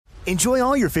Enjoy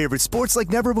all your favorite sports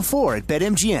like never before at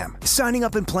BetMGM. Signing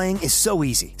up and playing is so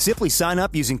easy. Simply sign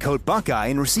up using code Buckeye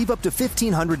and receive up to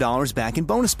 $1,500 back in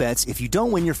bonus bets if you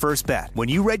don't win your first bet. When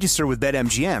you register with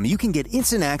BetMGM, you can get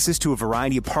instant access to a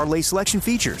variety of parlay selection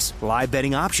features, live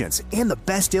betting options, and the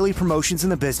best daily promotions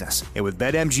in the business. And with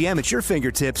BetMGM at your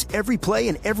fingertips, every play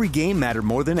and every game matter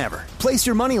more than ever. Place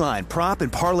your moneyline, prop,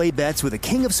 and parlay bets with the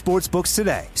king of sportsbooks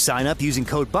today. Sign up using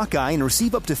code Buckeye and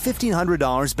receive up to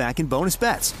 $1,500 back in bonus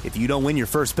bets if you don't win your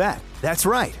first bet. That's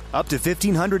right, up to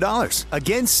 $1,500.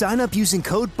 Again, sign up using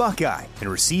code Buckeye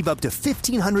and receive up to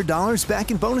 $1,500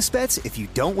 back in bonus bets if you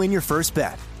don't win your first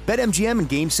bet. BetMGM and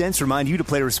GameSense remind you to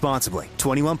play responsibly.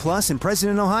 21 plus and present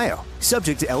in Ohio.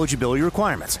 Subject to eligibility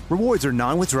requirements. Rewards are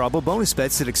non-withdrawable bonus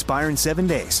bets that expire in 7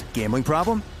 days. Gambling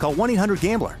problem? Call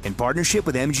 1-800-GAMBLER in partnership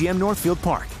with MGM Northfield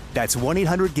Park. That's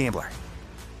 1-800-GAMBLER.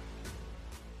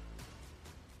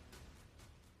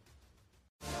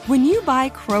 When you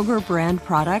buy Kroger brand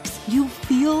products, you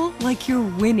feel like you're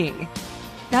winning.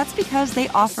 That's because they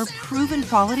offer proven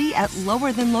quality at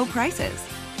lower than low prices.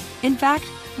 In fact,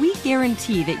 we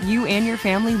guarantee that you and your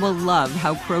family will love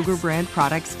how Kroger brand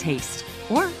products taste,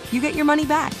 or you get your money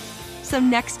back. So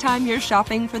next time you're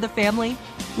shopping for the family,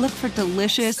 look for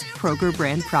delicious Kroger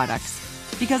brand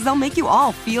products, because they'll make you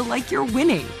all feel like you're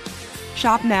winning.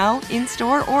 Shop now,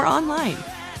 in-store, or online.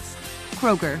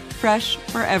 Kroger, fresh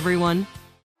for everyone.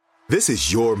 This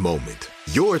is your moment,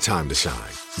 your time to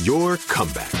shine, your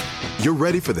comeback. You're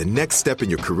ready for the next step in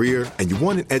your career, and you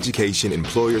want an education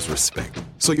employers respect.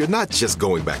 So you're not just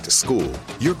going back to school,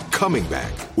 you're coming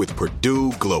back with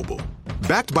Purdue Global.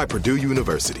 Backed by Purdue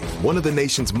University, one of the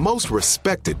nation's most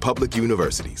respected public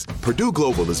universities, Purdue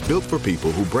Global is built for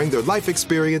people who bring their life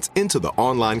experience into the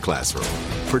online classroom.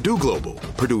 Purdue Global,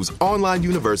 Purdue's online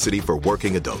university for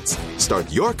working adults.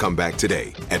 Start your comeback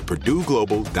today at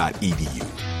purdueglobal.edu.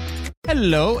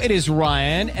 Hello, it is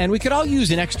Ryan, and we could all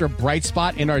use an extra bright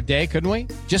spot in our day, couldn't we?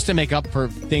 Just to make up for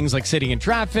things like sitting in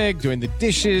traffic, doing the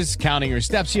dishes, counting your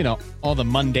steps, you know, all the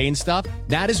mundane stuff.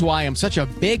 That is why I'm such a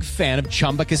big fan of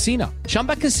Chumba Casino.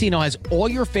 Chumba Casino has all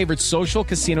your favorite social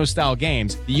casino-style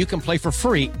games that you can play for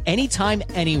free anytime,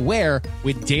 anywhere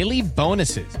with daily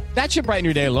bonuses. That should brighten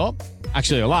your day a little.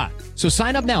 Actually, a lot. So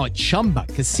sign up now at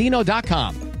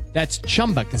ChumbaCasino.com. That's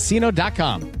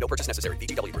ChumbaCasino.com. No purchase necessary.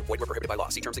 VGW Group. Void where prohibited by law.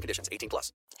 See terms and conditions. 18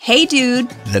 plus. Hey, Dude.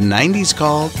 The 90s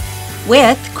called.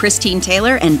 With Christine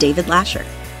Taylor and David Lasher.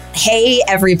 Hey,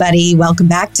 everybody. Welcome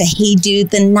back to Hey,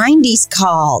 Dude, the 90s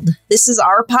called. This is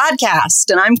our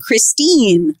podcast, and I'm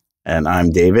Christine. And I'm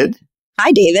David.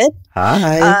 Hi, David.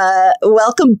 Hi.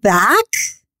 Welcome back.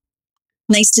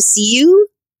 Nice to see you.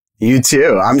 You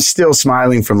too. I'm still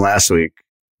smiling from last week.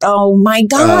 Oh my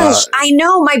gosh. I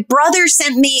know. My brother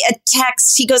sent me a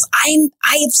text. He goes, I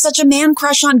have such a man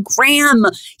crush on Graham.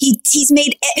 He's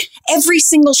made every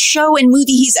single show and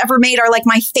movie he's ever made are like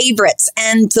my favorites.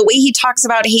 And the way he talks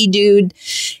about Hey Dude,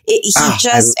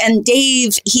 and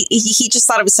Dave, he just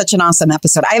thought it was such an awesome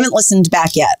episode. I haven't listened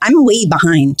back yet. I'm way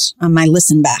behind on my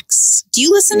listen backs. Do you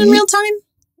listen in real time?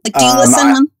 Like, do you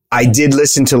listen? I did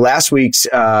listen to last week's,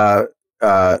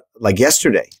 like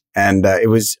yesterday. And it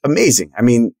was amazing. I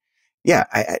mean, yeah,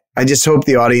 I just hope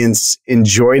the audience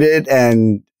enjoyed it.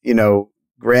 And, you know,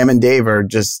 Graham and Dave are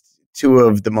just two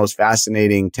of the most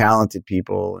fascinating, talented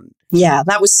people. Yeah,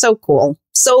 that was so cool.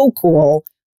 So cool.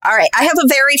 All right. I have a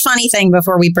very funny thing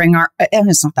before we bring our...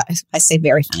 It's not that... I say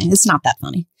very funny. It's not that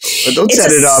funny. But don't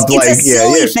set it up like... It's a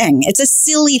silly thing. It's a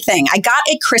silly thing. I got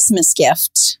a Christmas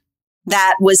gift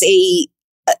that was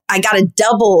I got a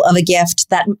double of a gift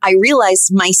that I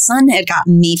realized my son had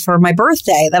gotten me for my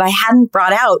birthday that I hadn't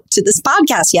brought out to this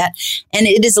podcast yet. And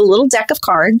it is a little deck of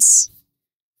cards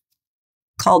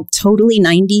called Totally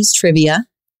 90s Trivia.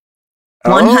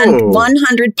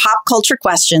 100 pop culture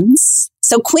questions.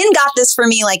 So Quinn got this for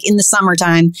me like in the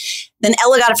summertime. Then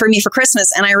Ella got it for me for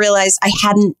Christmas. And I realized I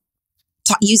hadn't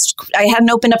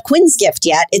opened up Quinn's gift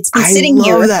yet. It's been sitting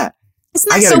here. I love that. Isn't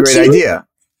that I got so a great cute? idea.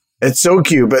 It's so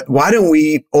cute, but why don't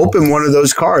we open one of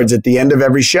those cards at the end of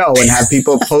every show and have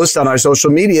people post on our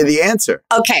social media the answer?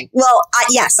 Okay. Well,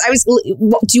 yes, do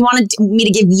you want me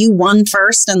to give you one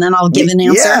first and then I'll give an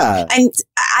answer? Yeah. And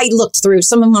I looked through.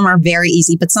 Some of them are very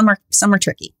easy, but some are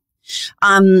tricky.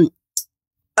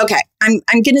 Okay. I'm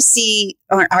going to see.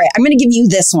 All right. I'm going to give you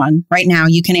this one right now.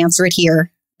 You can answer it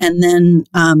here. And then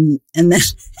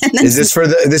Is this for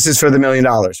the $1 million,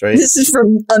 right? This is for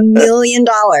 $1 million.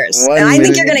 And I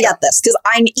think you're going to get this because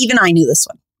I knew this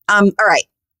one. All right.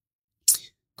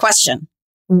 Question.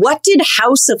 What did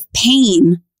House of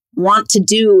Pain want to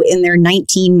do in their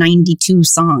 1992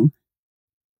 song?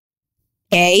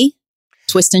 A,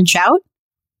 Twist and Shout.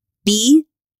 B,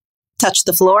 touch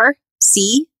the floor.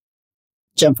 C,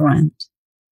 jump around.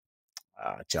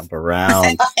 Jump around.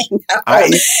 I know.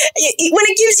 When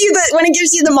it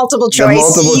gives you the multiple choice,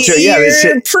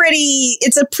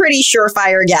 it's a pretty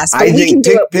surefire guess. But I think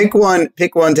pick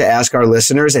one to ask our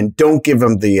listeners, and don't give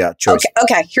them the choice.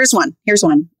 Okay. Here's one.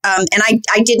 And I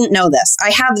didn't know this. I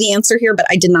have the answer here, but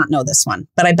I did not know this one.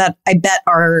 But I bet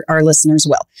our listeners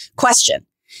will. Question: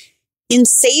 in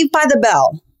Saved by the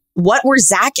Bell, what were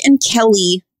Zach and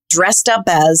Kelly dressed up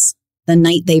as the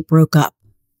night they broke up?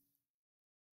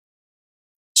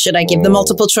 Should I give the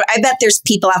multiple choice? I bet there's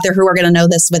people out there who are going to know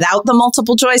this without the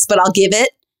multiple choice, but I'll give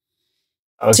it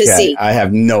to see. I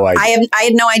have no idea. I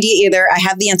had no idea either. I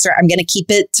have the answer. I'm going to keep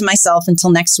it to myself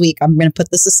until next week. I'm going to put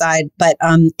this aside. But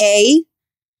A,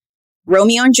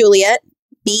 Romeo and Juliet.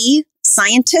 B,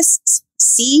 scientists.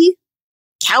 C,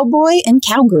 cowboy and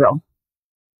cowgirl.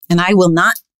 And I will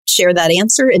not share that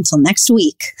answer until next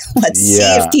week. Let's see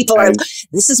if people are.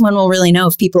 This is when we'll really know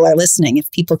if people are listening.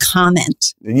 If people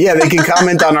comment, they can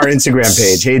comment on our Instagram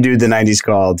page. Hey, dude, the 90s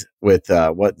called with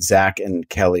what Zach and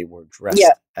Kelly were dressed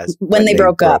as when they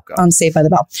broke up on Saved by the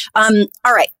Bell.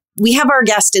 All right, we have our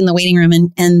guest in the waiting room,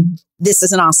 and this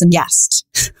is an awesome guest.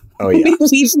 Oh yeah,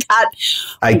 we've got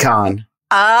icon.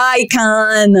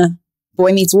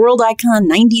 Boy Meets World icon,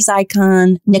 90s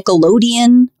icon,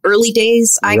 Nickelodeon early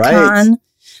days icon. Right.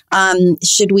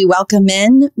 Should we welcome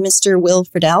in Mr. Will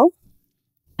Friedle?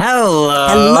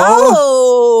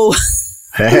 Hello.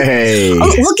 Hey.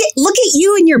 Oh, look at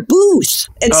you in your booth.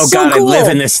 It's so God, cool. I live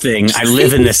in this thing. He's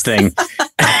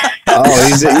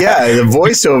the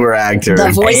voiceover actor. The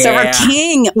voiceover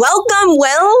king. Welcome,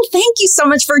 Will. Thank you so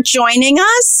much for joining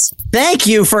us. Thank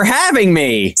you for having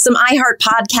me. Some iHeart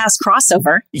podcast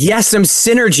crossover. Yes, some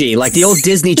synergy, like the old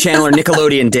Disney Channel or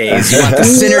Nickelodeon days. You want the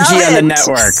synergy on the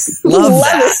network. Love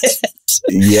that.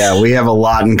 Yeah, we have a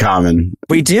lot in common.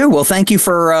 We do. Well, thank you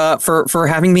for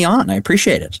having me on. I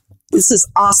appreciate it. This is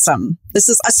awesome. This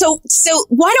is so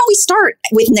why don't we start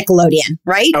with Nickelodeon,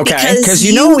 right? Okay. Because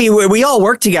we all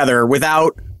worked together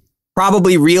without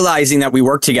probably realizing that we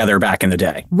worked together back in the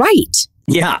day. Right.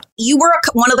 Yeah. You were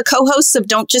one of the co-hosts of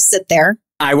Don't Just Sit There.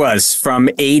 I was from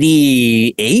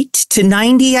 88 to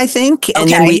 90, I think. And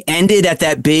then we ended at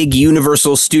that big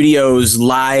Universal Studios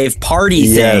live party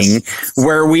thing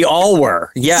where we all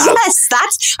were. Yeah. Yes,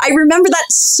 I remember that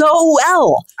so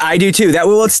well. I do too.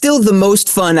 It's still the most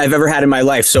fun I've ever had in my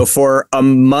life. So for a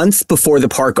month before the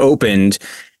park opened,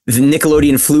 the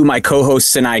Nickelodeon flew my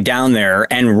co-hosts and I down there,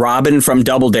 and Robin from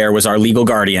Double Dare was our legal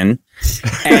guardian.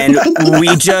 And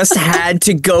we just had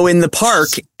to go in the park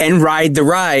and ride the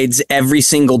rides every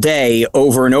single day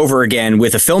over and over again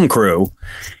with a film crew.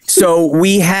 So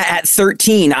at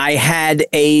 13,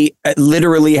 I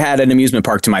literally had an amusement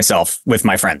park to myself with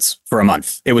my friends for a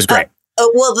month. It was great.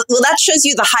 Well, that shows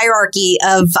you the hierarchy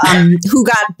of who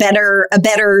got a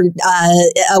better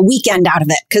weekend out of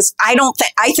it. Because I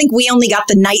think we only got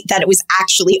the night that it was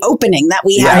actually opening that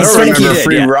we had. I don't remember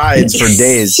free rides for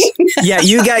days. Yeah,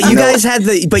 you guys had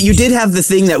but you did have the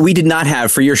thing that we did not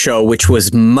have for your show, which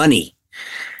was money.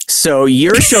 So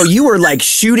your show, you were like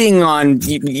shooting on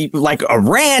like a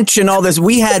ranch and all this.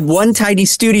 We had one tiny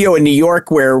studio in New York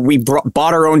where we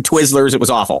bought our own Twizzlers. It was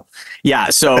awful. Yeah.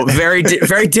 So very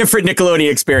different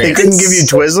Nickelodeon experience. They couldn't give you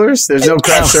Twizzlers? There's no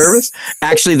craft service?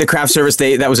 Actually, the craft service,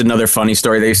 that was another funny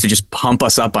story. They used to just pump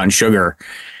us up on sugar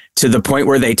to the point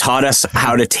where they taught us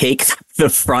how to take the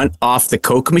front off the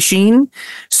Coke machine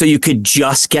so you could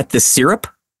just get the syrup.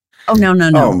 Oh, no.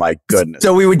 Oh, my goodness.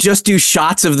 So we would just do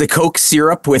shots of the Coke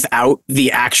syrup without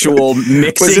the actual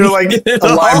mixing. Was there like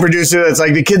a line producer that's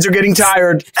like, the kids are getting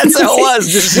tired? That's how it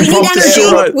was.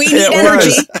 We need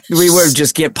energy. We would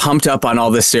just get pumped up on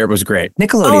all this syrup. It was great.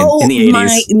 Nickelodeon in the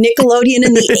 80s. Nickelodeon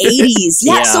in the 80s.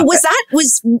 Yeah. So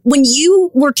was when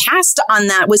you were cast on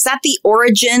that, was that the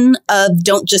origin of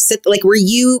Don't Just Sit? Like, were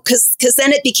you, because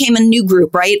then it became a new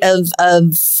group, right? Of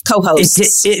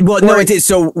co-hosts. It did.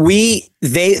 So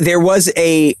there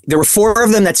were four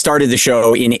of them that started the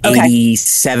show in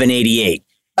 87, 88.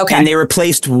 Okay. And they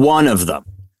replaced one of them.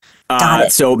 Got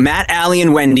it. So Matt, Allie,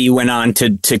 and Wendy went on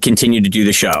to continue to do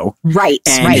the show. Right.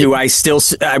 And who we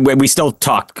still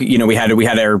talk, we had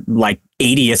our like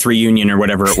 80th reunion or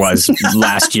whatever it was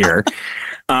last year.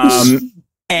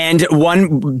 And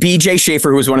one, BJ Schaefer,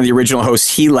 who was one of the original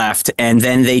hosts, he left. And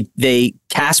then they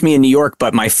cast me in New York.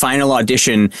 But my final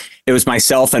audition, it was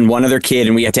myself and one other kid.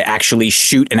 And we had to actually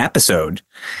shoot an episode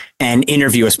and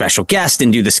interview a special guest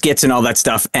and do the skits and all that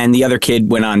stuff. And the other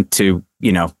kid went on to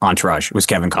entourage. It was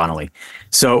Kevin Connolly.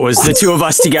 So it was the two of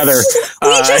us together. We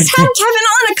just had Kevin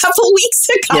on a couple weeks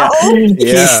ago.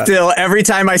 Yeah. He still, every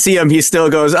time I see him, he still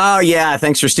goes, "Oh yeah,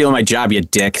 thanks for stealing my job, you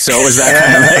dick." So it was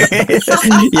that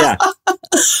kind of yeah.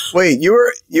 Wait, you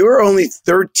were only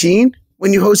 13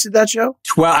 when you hosted that show?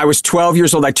 I was 12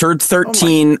 years old. I turned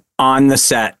 13 on the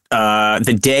set.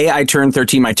 The day I turned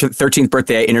 13, my 13th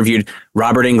birthday, I interviewed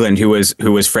Robert Englund, who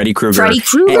was Freddy Krueger. Freddy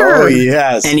Krueger. Oh,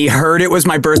 yes. And he heard it was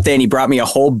my birthday, and he brought me a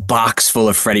whole box full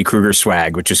of Freddy Krueger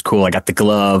swag, which is cool. I got the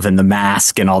glove and the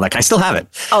mask and all that. I still have it.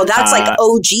 Oh, that's like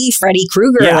OG Freddy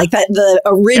Krueger, like that the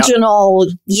original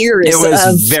years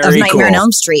of Nightmare on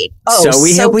Elm Street. Oh,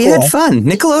 so we had fun.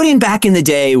 Nickelodeon back in the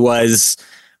day was...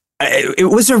 It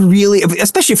was a really,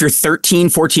 especially if you're 13,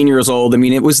 14 years old. I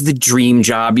mean, it was the dream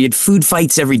job. You had food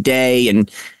fights every day. And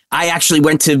I actually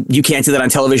went to You Can't Do That on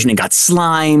Television and got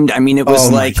slimed. I mean, it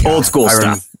was old school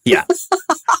stuff. Yeah.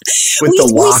 We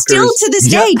still to this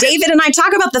day, David and I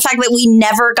talk about the fact that we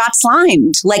never got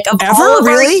slimed. Like, of ever? All of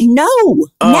really?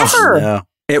 Never. No.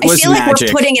 It was I feel magic. like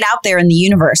we're putting it out there in the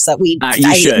universe that we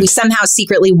somehow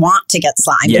secretly want to get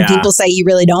slimed, and people say you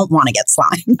really don't want to get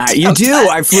slimed. You do.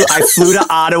 I flew to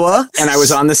Ottawa, and I was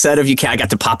on the set of You Can't. I got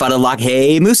to pop out of the lock.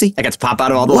 Hey, Moosey! I got to pop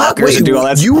out of all the lockers and do all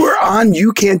that. You were on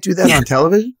You Can't Do That on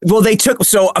television? Well,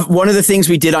 one of the things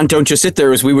we did on Don't Just Sit There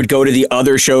was we would go to the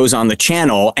other shows on the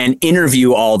channel and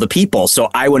interview all the people. So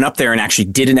I went up there and actually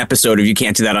did an episode of You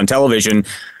Can't Do That on television.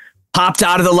 Popped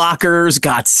out of the lockers,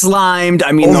 got slimed.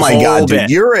 I mean, oh my God, dude,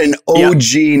 you're an OG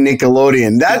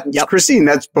Nickelodeon. Christine,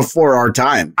 that's before our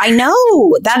time. I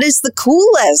know. That is the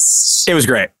coolest. It was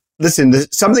great. Listen,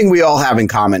 something we all have in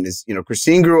common is,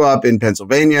 Christine grew up in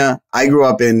Pennsylvania. I grew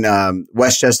up in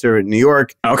Westchester, New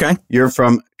York. Okay. You're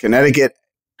from Connecticut.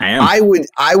 I am.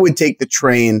 I would take the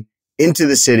train into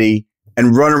the city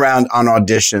and run around on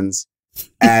auditions.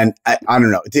 And I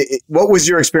don't know. What was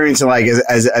your experience like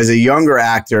as a younger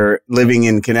actor living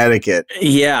in Connecticut?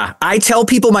 Yeah, I tell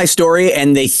people my story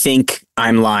and they think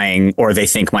I'm lying, or they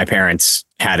think my parents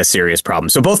had a serious problem.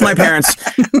 So both my parents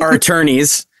are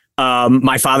attorneys.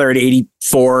 My father at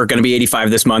 84, going to be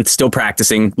 85 this month, still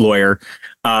practicing lawyer.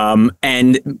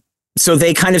 And so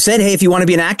they kind of said, hey, if you want to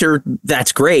be an actor,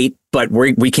 that's great, but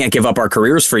we can't give up our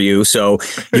careers for you. So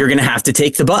you're going to have to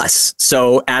take the bus.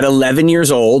 So at 11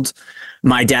 years old,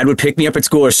 my dad would pick me up at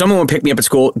school, or someone would pick me up at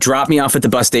school, drop me off at the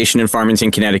bus station in Farmington,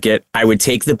 Connecticut. I would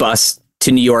take the bus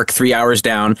to New York, 3 hours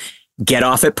down, get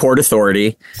off at Port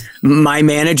Authority. My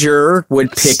manager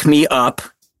would pick me up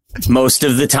most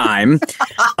of the time.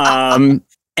 And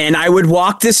I would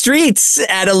walk the streets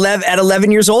at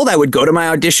 11 years old. I would go to my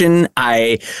audition.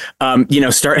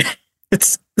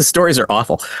 The stories are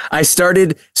awful. I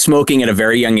started smoking at a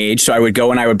very young age. So I would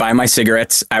go and I would buy my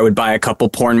cigarettes. I would buy a couple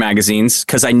porn magazines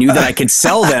because I knew that I could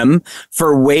sell them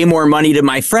for way more money to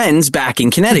my friends back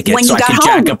in Connecticut. So I could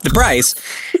jack up the price.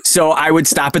 So I would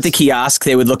stop at the kiosk.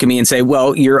 They would look at me and say,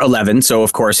 well, you're 11. So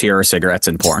of course, here are cigarettes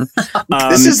and porn.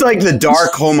 This is like the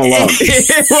dark Home Alone.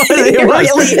 It really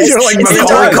is. It's the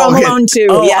dark Home Alone too.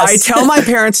 Oh, yes. I tell my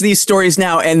parents these stories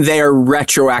now and they are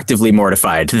retroactively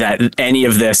mortified that any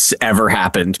of this ever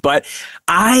happened. But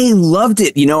I loved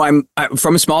it. I'm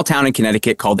from a small town in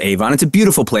Connecticut called Avon. It's a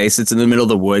beautiful place. It's in the middle of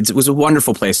the woods. It was a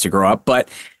wonderful place to grow up. But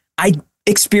I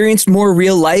experienced more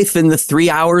real life in the 3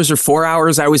 hours or 4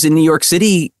 hours I was in New York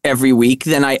City every week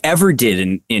than I ever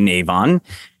did in Avon.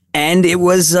 And it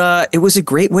was a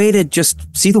great way to just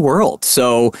see the world.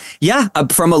 So, yeah,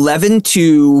 from 11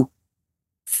 to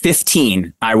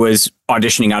 15, I was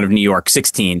auditioning out of New York,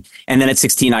 16. And then at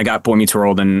 16, I got Boy Meets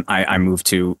World and I moved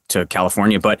to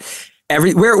California. But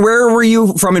where were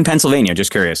you from in Pennsylvania? Just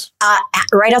curious.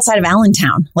 Right outside of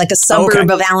Allentown, like a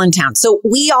suburb of Allentown. So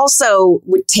we also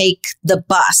would take the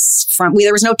bus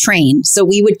there was no train. So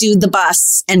we would do the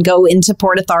bus and go into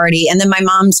Port Authority. And then my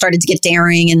mom started to get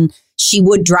daring and she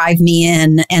would drive me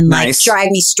in and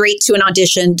drive me straight to an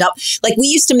audition. Like we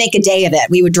used to make a day of it.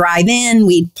 We would drive in,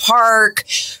 we'd park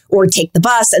or take the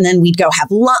bus and then we'd go have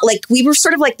lunch. Like we were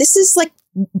sort of like, this is like,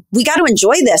 we got to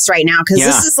enjoy this right now because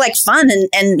this is like fun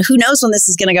and who knows when this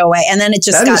is going to go away. And then it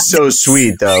just is so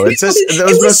sweet though. It's just,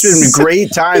 those must have been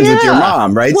great times with your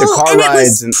mom, right? Well, the car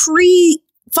rides. It was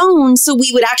pre-phone, so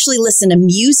we would actually listen to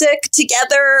music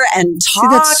together and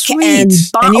talk. That's sweet.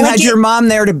 And you had your mom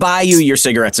there to buy you your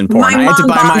cigarettes and porn. I had to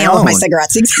buy my own. My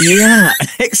cigarettes. Yeah,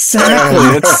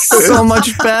 exactly. It's so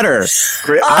much better.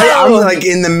 I'm like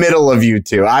in the middle of you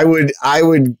two. I would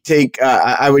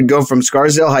go from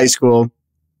Scarsdale High School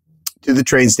to the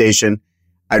train station.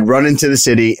 I'd run into the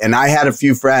city and I had a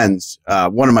few friends.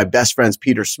 One of my best friends,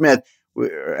 Peter Smith,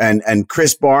 and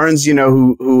Chris Barnes,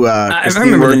 who I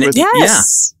remember worked with.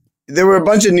 Yes. there were a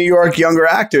bunch of New York younger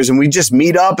actors, and we'd just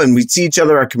meet up and we'd see each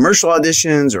other at commercial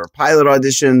auditions or pilot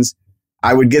auditions.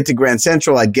 I would get to Grand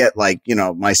Central. I'd get my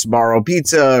Sbarro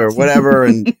pizza or whatever.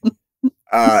 And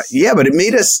but it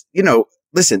made us,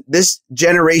 listen, this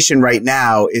generation right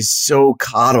now is so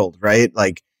coddled, right?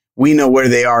 Like, we know where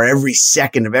they are every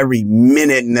second of every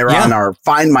minute, and they're on our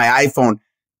Find My iPhone.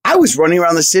 I was running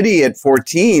around the city at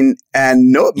 14,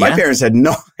 and my parents had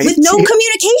no idea. With no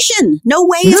communication, no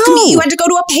way of you had to go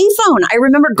to a payphone. I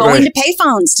remember going to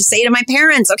payphones to say to my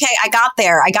parents, okay, I got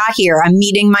here, I'm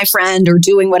meeting my friend or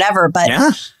doing whatever. But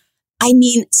I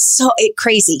mean,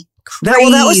 crazy. That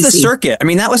was the circuit. I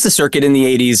mean, that was the circuit in the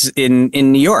 80s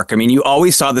in New York. I mean, you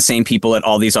always saw the same people at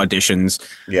all these auditions.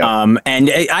 Yeah. And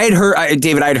I had heard,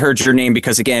 David, I had heard your name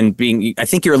because, again, I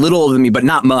think you're a little older than me, but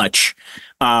not much.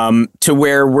 To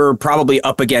where we're probably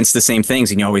up against the same things.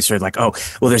 And you always heard like, oh,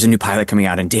 well, there's a new pilot coming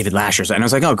out and David Lasher's. And I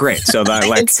was like, oh, great. So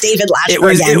it's David Lasher.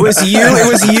 It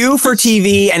was you for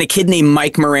TV and a kid named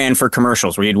Mike Moran for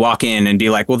commercials, where you'd walk in and be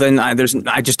like, well, then I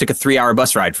just took a 3-hour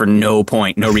bus ride for no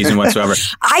reason whatsoever.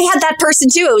 I had that person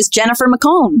too. It was Jennifer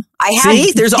McComb.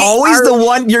 There's always the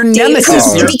one, your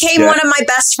nemesis. He became one of my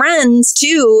best friends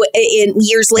too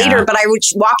years later, but I would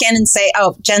walk in and say,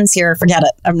 oh, Jen's here. Forget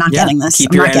it. I'm not getting this.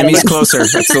 Keep your enemies closer.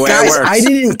 That's the way it works. I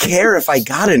didn't care if I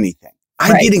got anything.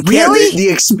 I didn't care. Really?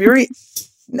 The experience.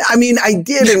 I mean, I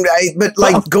did,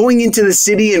 but going into the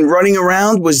city and running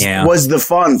around was the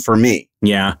fun for me.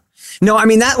 Yeah. No, I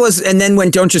mean, that was, and then when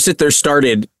Don't You Sit There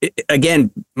started, again,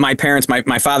 my parents,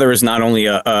 my father is not only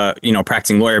a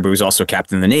practicing lawyer, but he was also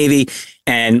captain of the Navy,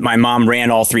 and my mom ran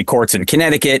all 3 courts in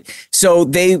Connecticut. So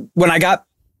when I got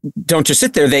Don't You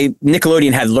Sit There,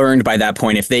 Nickelodeon had learned by that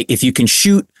point, if you can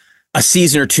shoot a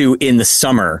season or 2 in the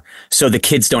summer so the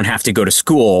kids don't have to go to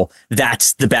school,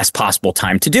 that's the best possible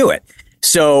time to do it.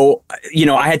 So,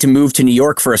 I had to move to New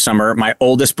York for a summer. My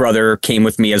oldest brother came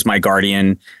with me as my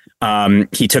guardian.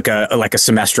 He took a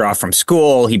semester off from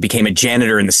school. He became a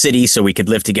janitor in the city so we could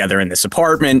live together in this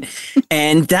apartment.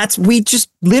 And we just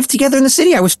lived together in the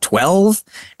city. I was 12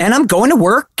 and I'm going to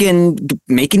work and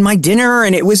making my dinner.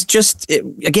 And it was just,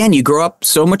 again, you grow up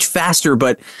so much faster,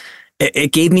 but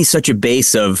it gave me such a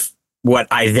base of what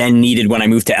I then needed when I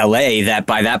moved to LA, that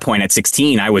by that point at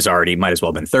 16, I was already might as well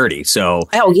have been 30. So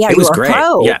it was great.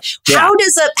 Pro. Yeah. How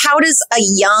does a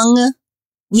young,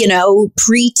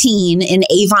 preteen in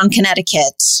Avon,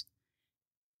 Connecticut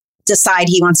decide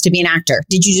he wants to be an actor?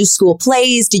 Did you do school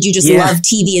plays? Did you just love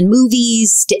TV and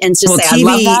movies and just say, TV,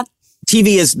 I love that?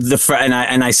 TV is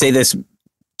and I say this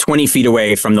 20 feet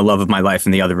away from the love of my life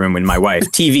in the other room with my wife.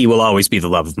 TV will always be the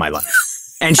love of my life.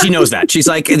 And she knows that. She's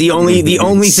like, the only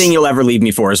thing you'll ever leave me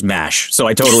for is MASH. So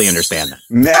I totally understand that.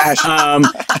 MASH.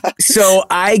 So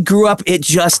I grew up,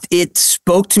 it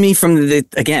spoke to me from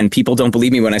again, people don't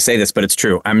believe me when I say this, but it's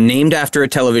true. I'm named after a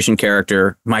television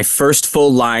character. My first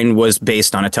full line was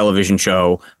based on a television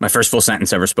show. My first full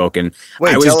sentence ever spoken.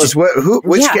 Wait, tell us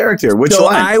which character, which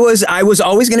line? I was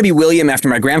always going to be William after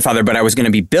my grandfather, but I was going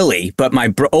to be Billy. But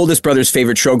my oldest brother's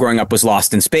favorite show growing up was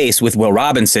Lost in Space with Will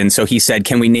Robinson. So he said,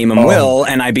 can we name him Will?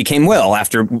 And I became Will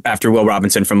after Will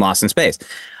Robinson from Lost in Space,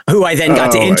 who I then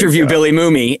got to interview Billy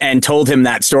Mooney and told him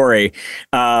that story.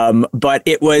 But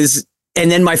it was, and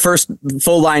then my first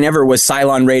full line ever was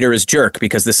Cylon Raider is jerk,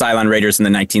 because the Cylon Raiders in the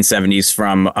 1970s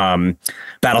from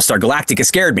Battlestar Galactica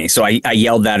scared me. So I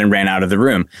yelled that and ran out of the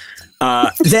room.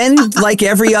 Then, like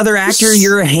every other actor,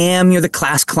 you're a ham, you're the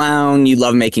class clown, you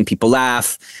love making people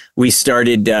laugh. We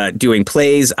started doing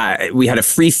plays. We had a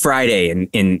free Friday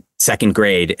in second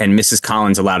grade, and Mrs.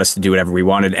 Collins allowed us to do whatever we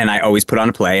wanted. And I always put on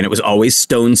a play, and it was always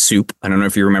Stone Soup. I don't know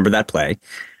if you remember that play.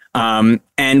 And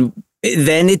then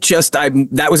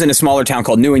that was in a smaller town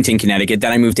called Newington, Connecticut.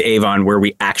 Then I moved to Avon, where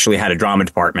we actually had a drama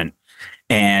department.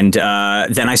 And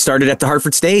then I started at the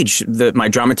Hartford Stage. My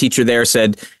drama teacher there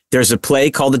said, there's a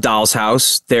play called The Doll's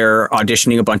House. They're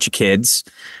auditioning a bunch of kids.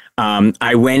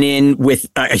 I went in with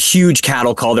a huge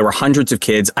cattle call. There were hundreds of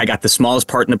kids. I got the smallest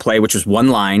part in the play, which was one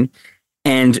line.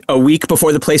 And a week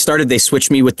before the play started, they switched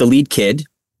me with the lead kid.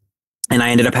 And I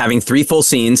ended up having 3 full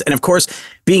scenes. And of course,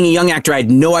 being a young actor, I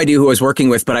had no idea who I was working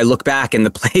with. But I look back and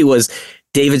the play was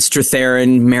David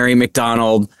Strathairn, Mary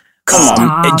McDonald,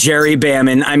 Jerry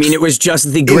Bammon. I mean, it was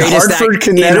just the greatest in Hartford,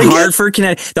 Connecticut. In Hartford,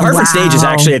 Connecticut. The Hartford Stage is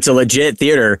actually, it's a legit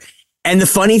theater. And the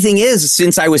funny thing is,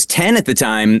 since I was 10 at the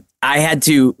time, I had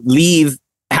to leave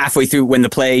halfway through when the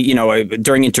play,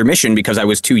 during intermission, because I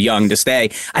was too young to stay.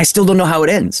 I still don't know how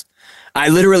it ends. I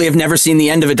literally have never seen the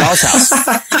end of A Doll's House.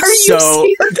 Are you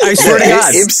serious? I swear to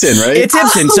God. Ibsen, right? It's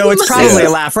Ibsen, so it's probably a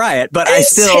laugh riot, but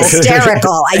it's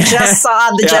hysterical. I just saw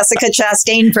the Jessica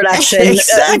Chastain production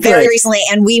very recently,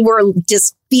 and we were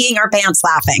just peeing our pants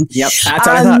laughing. Yep, that's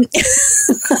what I thought.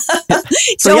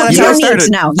 You don't need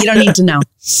to know. You don't need to know.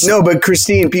 No, but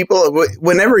Christine,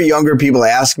 whenever younger people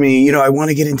ask me, I want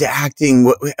to get into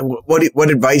acting, what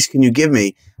advice can you give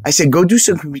me? I said, go do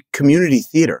some community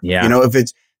theater. Yeah. If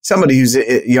it's somebody who's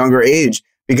a younger age,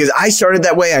 because I started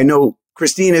that way. I know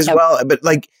Christine as well, but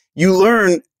like you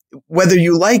learn whether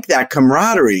you like that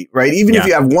camaraderie, right? Even if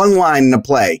you have one line in a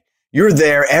play, you're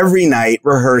there every night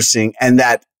rehearsing, and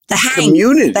that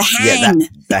community. The hang.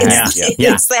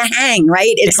 It's the hang,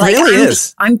 right? It's it like, really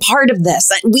is. I'm part of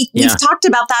this. We've talked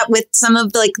about that with some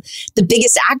of the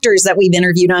biggest actors that we've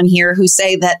interviewed on here who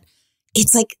say that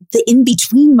it's like the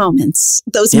in-between moments,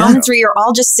 those moments where you're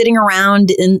all just sitting around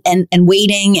and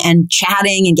waiting and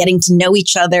chatting and getting to know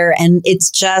each other. And it's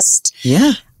just,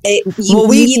 you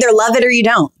either love it or you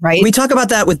don't, right? We talk about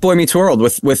that with Boy Meets World,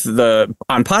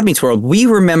 on Pod Meets World. We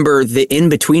remember the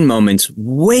in-between moments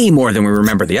way more than we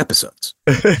remember the episodes.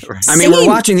 Right. I mean, we're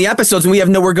watching the episodes and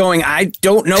we're going, I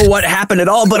don't know what happened at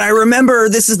all, but I remember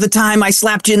this is the time I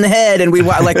slapped you in the head, and we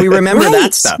remember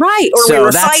that stuff. Right. Or so we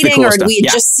were fighting, or we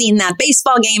had just seen that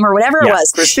baseball game or whatever it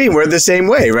was. Christine, we're the same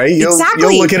way, right? You'll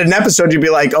look at an episode, you'll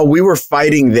be like, oh, we were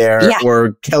fighting there,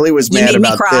 or Kelly was mad about this. You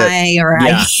made me cry, or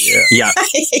I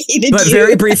hated you.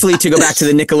 Very briefly, to go back to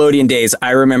the Nickelodeon days,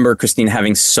 I remember Christine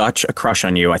having such a crush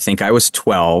on you. I think I was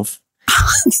 12.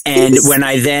 And when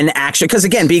I then actually, because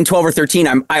again, being 12 or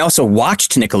 13, I also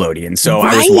watched Nickelodeon. So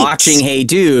I was watching Hey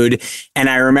Dude, and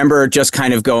I remember just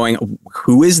kind of going,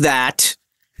 who is that?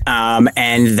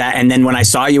 And then when I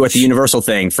saw you at the Universal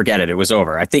thing, forget it. It was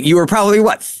over. I think you were probably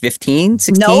 15,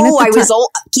 16? No, I was old.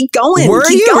 Keep going.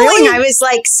 Keep going. Really? I was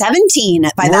like 17 by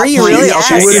that point. Really? Yes,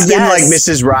 she would have been like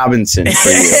Mrs. Robinson for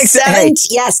you. Exactly.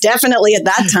 Yes, definitely at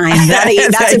that time.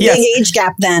 That's a big age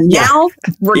gap then. Now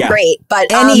we're great.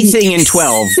 But anything in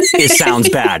 12 sounds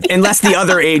bad. Unless the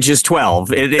other age is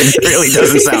 12. It really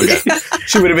doesn't sound good.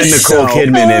 She would have been Nicole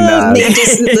Kidman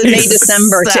in May,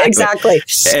 December. Exactly.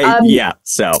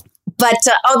 So. But,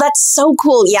 that's so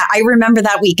cool. Yeah, I remember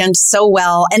that weekend so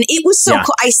well. And it was so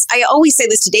cool. I always say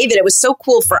this to David. It was so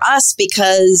cool for us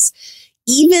because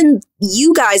even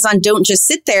you guys on Don't Just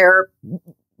Sit There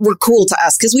were cool to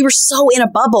us because we were so in a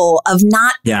bubble of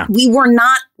we were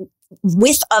not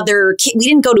with other kids. We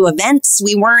didn't go to events.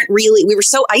 We were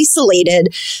so isolated.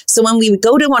 So when we would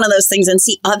go to one of those things and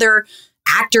see other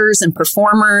actors and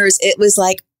performers, it was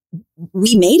like,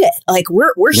 we made it. Like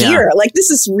we're here. Like this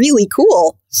is really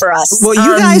cool for us. Well,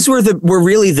 you guys were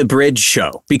really the bridge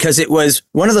show, because it was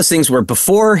one of those things where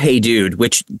before Hey Dude,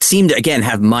 which seemed to again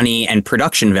have money and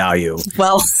production value.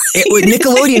 Well,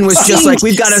 Nickelodeon was just like,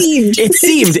 we've got to. It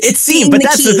seemed, but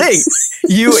that's the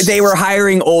thing. They were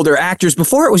hiring older actors.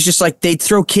 Before it was just like they'd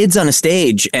throw kids on a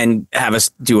stage and have us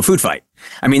do a food fight.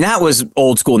 I mean, that was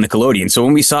old school Nickelodeon. So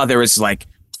when we saw there was like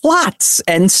plots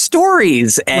and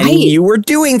stories and you were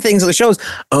doing things on the shows,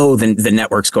 the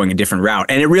network's going a different route.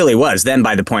 And it really was. Then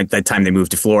by the time they moved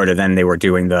to Florida, then they were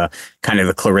doing the kind of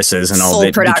the Clarissas and all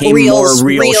that. Became more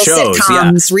real shows.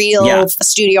 Sitcoms, real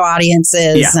studio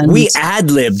audiences. Yeah. And we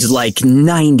ad-libbed like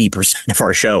 90% of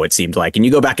our show, it seemed like. And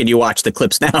you go back and you watch the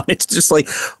clips now, it's just like,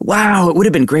 wow, it would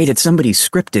have been great if somebody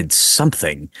scripted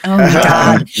something. Oh my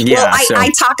God. I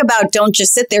talk about Don't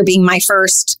Just Sit There being my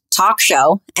first talk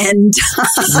show, and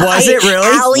was it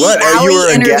really?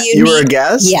 Allie interviewed me. You were a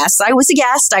guest? Yes, I was a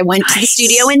guest. I went to the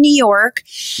studio in New York.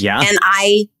 Yeah, and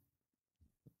I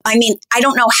mean, I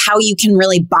don't know how you can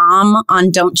really bomb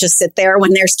on Don't Just Sit There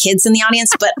when there's kids in the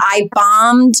audience, but I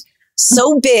bombed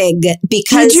so big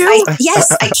because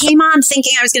I came on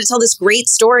thinking I was going to tell this great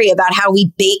story about how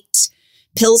we baked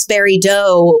Pillsbury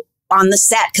dough on the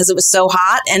set because it was so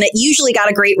hot, and it usually got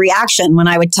a great reaction when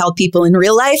I would tell people in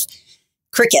real life.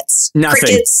 Crickets. Nothing.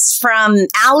 Crickets from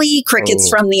Allie, crickets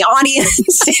from the audience.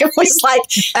 It was like...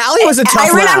 Allie was a tough I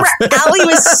remember Allie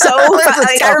was so...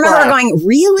 I remember going,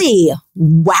 really?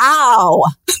 Wow.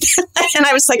 And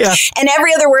I was like... Yeah. And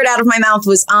every other word out of my mouth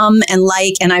was and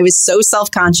like, and I was so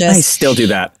self-conscious. I still do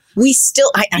that.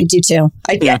 I do too.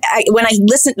 When I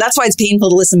listen, that's why it's painful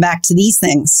to listen back to these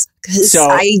things. Because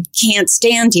I can't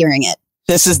stand hearing it.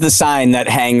 This is the sign that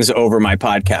hangs over my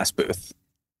podcast booth.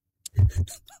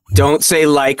 Don't say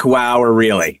like, wow, or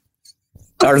really,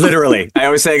 or literally. I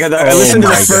always say, because I listened to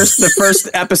the first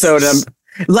episode.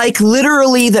 Like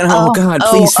literally that. Oh God,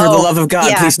 please, for the love of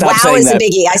God, please stop saying that. Wow is a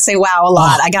biggie. I say wow a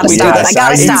lot. I gotta stop. I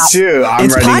gotta stop. Too.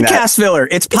 It's podcast filler.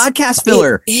 It's podcast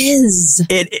filler. It is.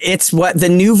 It's what the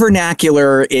new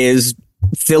vernacular is.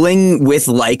 filling with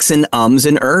likes and ums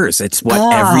and ers. It's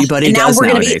what everybody and now does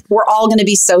nowadays. We're all going to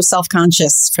be so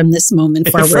self-conscious from this moment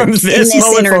forward From this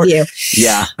moment interview. Forward.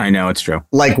 Yeah, I know. It's true.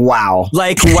 Like, wow.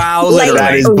 Literally.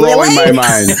 That is blowing my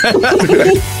mind.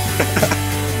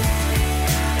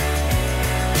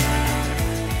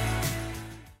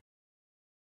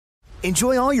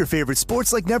 Enjoy all your favorite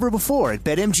sports like never before at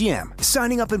BetMGM.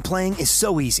 Signing up and playing is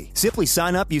so easy. Simply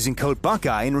sign up using code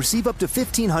Buckeye and receive up to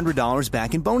 $1,500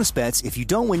 back in bonus bets if you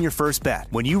don't win your first bet.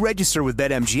 When you register with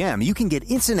BetMGM, you can get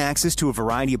instant access to a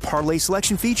variety of parlay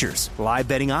selection features, live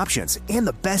betting options, and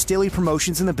the best daily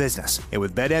promotions in the business. And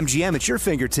with BetMGM at your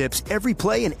fingertips, every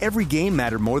play and every game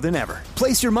matter more than ever.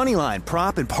 Place your moneyline,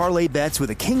 prop, and parlay bets with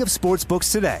the king of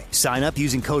sportsbooks today. Sign up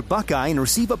using code Buckeye and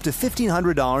receive up to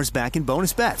 $1,500 back in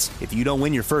bonus bets if you don't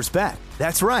win your first bet.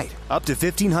 That's right, up to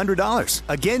 $1,500.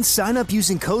 Again, sign up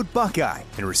using code Buckeye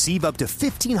and receive up to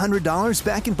 $1,500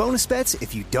 back in bonus bets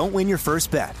if you don't win your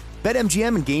first bet.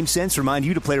 BetMGM and GameSense remind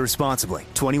you to play responsibly.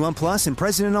 21 plus and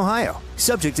present in Ohio.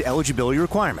 Subject to eligibility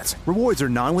requirements. Rewards are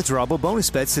non-withdrawable bonus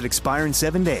bets that expire in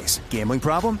 7 days. Gambling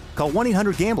problem? Call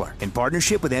 1-800-GAMBLER in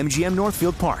partnership with MGM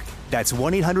Northfield Park. That's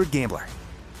 1-800-GAMBLER.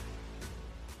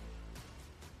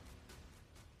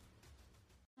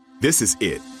 This is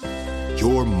it.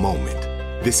 Your moment.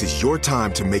 This is your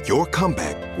time to make your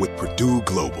comeback with Purdue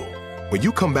Global. When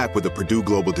you come back with a Purdue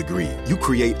Global degree, you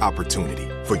create opportunity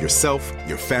for yourself,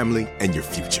 your family, and your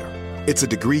future. It's a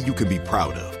degree you can be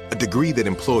proud of, a degree that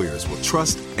employers will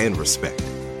trust and respect.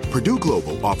 Purdue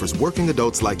Global offers working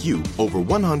adults like you over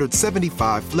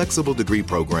 175 flexible degree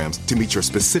programs to meet your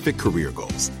specific career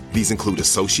goals. These include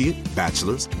associate,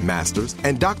 bachelor's, master's,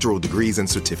 and doctoral degrees and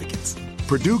certificates.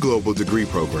 Purdue Global degree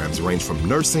programs range from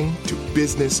nursing to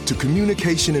business to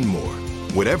communication and more.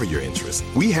 Whatever your interest,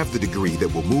 we have the degree that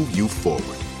will move you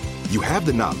forward. You have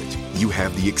the knowledge, you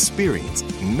have the experience.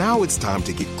 Now it's time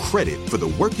to get credit for the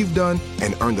work you've done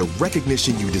and earn the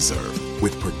recognition you deserve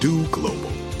with Purdue Global,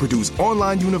 Purdue's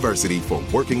online university for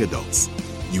working adults.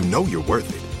 You know you're worth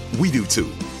it. We do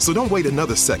too. So don't wait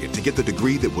another second to get the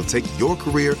degree that will take your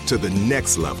career to the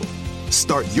next level.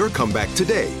 Start your comeback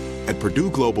today at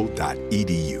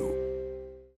purdueglobal.edu.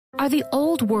 Are the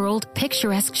old world,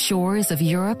 picturesque shores of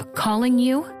Europe calling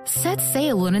you? Set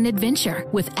sail on an adventure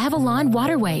with Avalon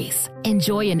Waterways.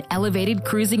 Enjoy an elevated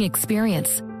cruising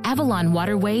experience. Avalon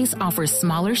Waterways offers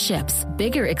smaller ships,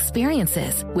 bigger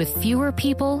experiences, with fewer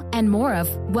people and more of,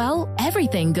 well,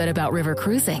 everything good about river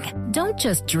cruising. Don't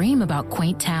just dream about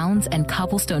quaint towns and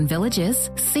cobblestone villages.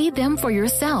 See them for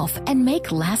yourself and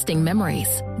make lasting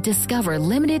memories. Discover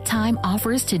limited time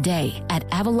offers today at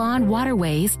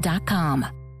avalonwaterways.com.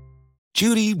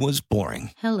 Judy was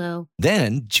boring. Hello.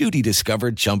 Then Judy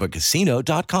discovered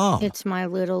ChumbaCasino.com. It's my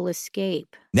little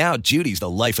escape. Now Judy's the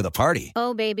life of the party.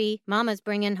 Oh, baby, mama's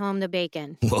bringing home the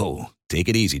bacon. Whoa, take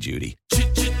it easy, Judy.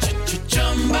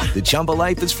 The Chumba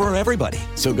life is for everybody.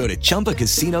 So go to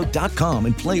ChumbaCasino.com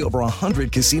and play over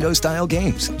 100 casino-style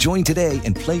games. Join today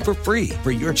and play for free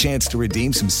for your chance to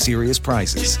redeem some serious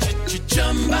prizes.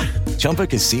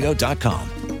 ChumbaCasino.com.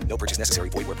 No purchase necessary.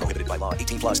 Void where prohibited by law.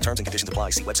 18 plus terms and conditions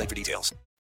apply. See website for details.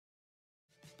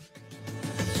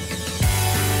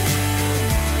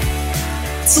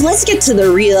 So let's get to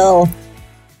the real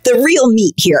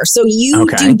meat here. So you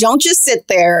don't just sit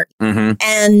there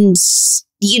and,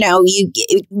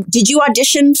 did you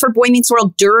audition for Boy Meets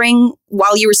World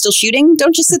while you were still shooting?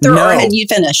 Don't just sit there or had you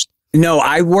finished? No,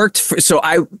 I worked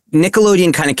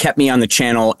Nickelodeon kind of kept me on the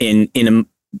channel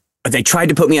they tried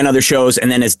to put me on other shows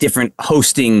and then as different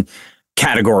hosting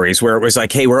categories where it was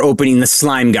like, hey, we're opening the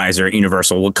Slime Geyser at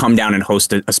Universal. We'll come down and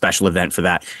host a special event for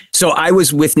that. So I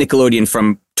was with Nickelodeon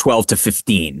from 12 to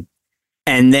 15.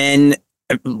 And then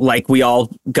like we all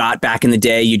got back in the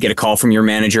day, you'd get a call from your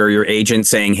manager or your agent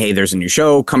saying, hey, there's a new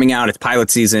show coming out. It's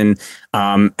pilot season.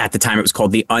 At the time, it was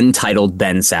called the Untitled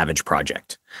Ben Savage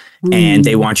Project. And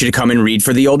they want you to come and read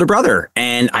for the older brother.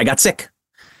 And I got sick.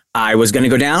 I was going to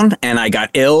go down and I got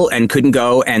ill and couldn't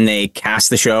go. And they cast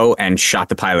the show and shot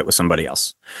the pilot with somebody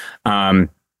else.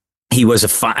 He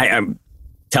was I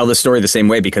tell the story the same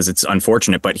way because it's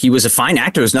unfortunate, but he was a fine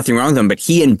actor. There's nothing wrong with him, but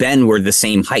he and Ben were the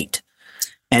same height.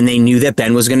 And they knew that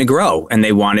Ben was going to grow and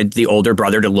they wanted the older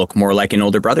brother to look more like an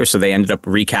older brother. So they ended up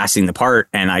recasting the part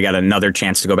and I got another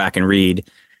chance to go back and read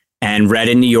in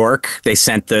New York. They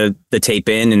sent the tape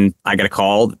in and I got a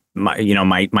call. My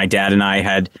dad and I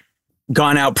had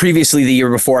gone out previously the year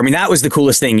before. I mean, that was the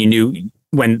coolest thing. You knew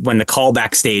when the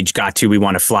callback stage got to, we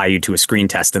want to fly you to a screen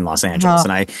test in Los Angeles.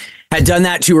 And I had done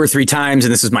that 2 or 3 times.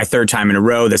 And this is my 3rd time in a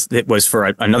row. It was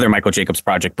for another Michael Jacobs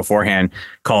project beforehand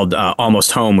called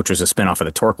Almost Home, which was a spinoff of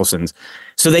the Torkelsons.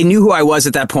 So they knew who I was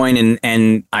at that point,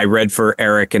 and I read for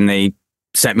Eric, and they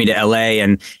sent me to LA.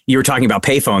 And you were talking about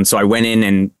payphones. So I went in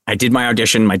and I did my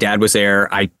audition. My dad was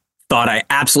there. I thought I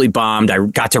absolutely bombed. I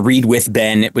got to read with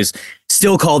Ben. It was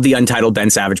still called the Untitled Ben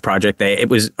Savage Project. It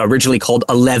was originally called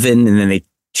 11, and then they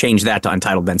changed that to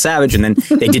Untitled Ben Savage, and then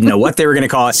they didn't know what they were going to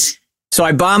call it. So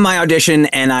I bombed my audition,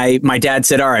 and my dad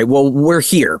said, all right, well, we're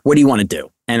here. What do you want to do?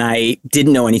 And I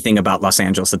didn't know anything about Los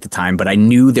Angeles at the time, but I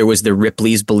knew there was the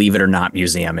Ripley's Believe It or Not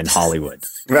Museum in Hollywood.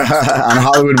 On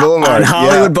Hollywood Boulevard. On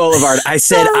Hollywood Boulevard. I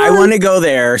said, I want to go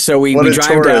there. So we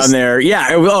drive down there.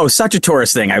 Yeah. Such a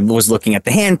tourist thing. I was looking at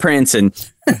the handprints.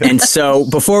 And so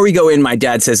before we go in, my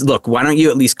dad says, look, why don't you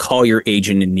at least call your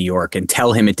agent in New York and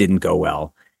tell him it didn't go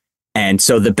well? And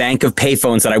so the bank of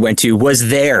payphones that I went to was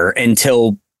there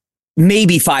until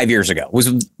maybe 5 years ago. It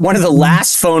was one of the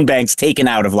last phone banks taken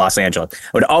out of Los Angeles. I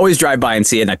would always drive by and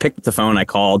see it. And I picked up the phone, I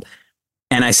called,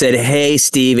 and I said, hey,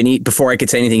 Steve. And before I could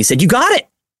say anything, he said, you got it.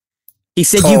 He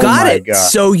said, you got it. God.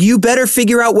 So you better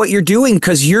figure out what you're doing,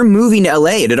 because you're moving to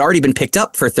LA. It had already been picked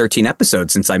up for 13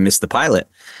 episodes since I missed the pilot.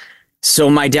 So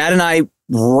my dad and I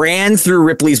ran through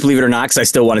Ripley's Believe It or Not, because I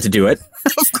still wanted to do it.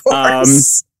 Of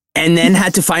course. And then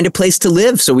had to find a place to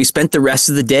live. So we spent the rest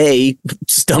of the day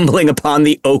stumbling upon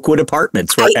the Oakwood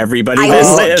apartments where everybody lives.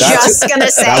 I was just going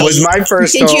to say. That was my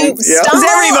first home. Did you stumble?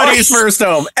 Everybody's first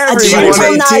home. Everybody's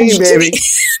 118, baby.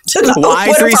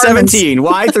 Y317.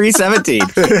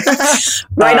 Y317.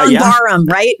 Right on Barham,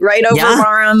 right? Right over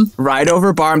Barham. Right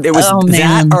over Barham. It was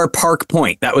that or Park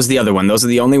Point. That was the other one. Those are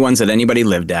the only ones that anybody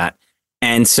lived at.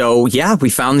 And so,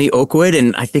 we found the Oakwood,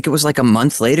 and I think it was like a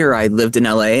month later, I lived in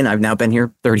LA, and I've now been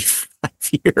here 35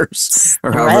 years,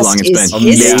 or however long it's been.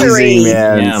 Amazing,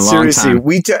 man. Yeah, seriously.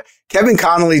 Kevin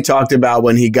Connolly talked about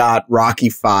when he got Rocky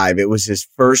V, it was his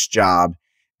first job.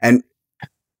 And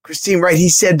Christine, right, he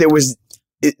said there was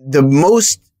the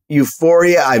most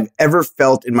euphoria I've ever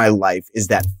felt in my life is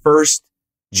that first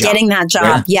job. Getting that job,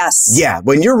 right? yes. Yeah,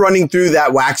 when you're running through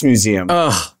that wax museum.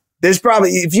 There's probably,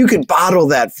 if you could bottle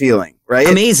that feeling, right?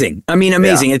 Amazing. I mean,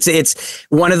 amazing. Yeah. It's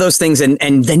one of those things, and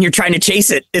then you're trying to chase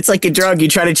it. It's like a drug. You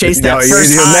try to chase that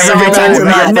first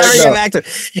high. Never get back to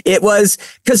it. It was,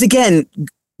 because again,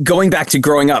 going back to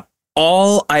growing up,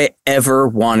 all I ever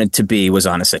wanted to be was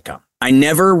on a sitcom. I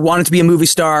never wanted to be a movie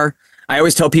star. I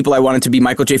always tell people I wanted to be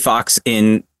Michael J. Fox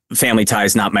in Family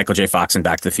Ties, not Michael J. Fox in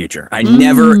Back to the Future. I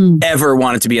never, ever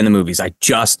wanted to be in the movies. I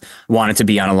just wanted to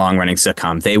be on a long-running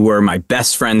sitcom. They were my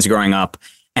best friends growing up,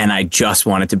 and I just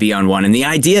wanted to be on one. And the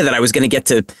idea that I was going to get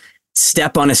to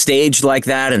step on a stage like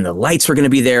that, and the lights were going to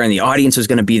be there, and the audience was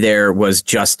going to be there, was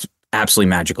just absolutely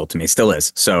magical to me. Still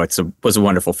is. So was a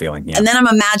wonderful feeling. Yeah. And then I'm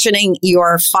imagining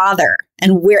your father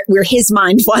and where his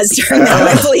mind was during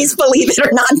that Ripley's Believe It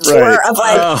or Not tour of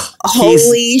like,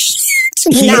 holy shit.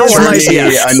 Now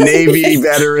a Navy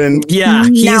veteran. Yeah.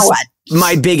 Now what?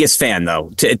 My biggest fan,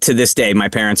 though, to this day. My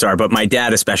parents are, but my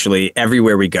dad especially.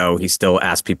 Everywhere we go, he still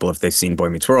asks people if they've seen Boy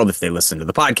Meets World, if they listen to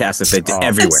the podcast, if they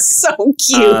everywhere. That's so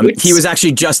cute. He was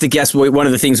actually just a guest. One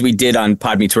of the things we did on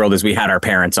Pod Meets World is we had our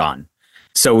parents on.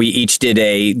 So we each did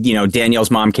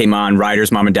Danielle's mom came on,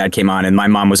 Ryder's mom and dad came on, and my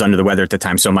mom was under the weather at the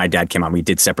time, so my dad came on. We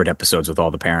did separate episodes with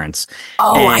all the parents.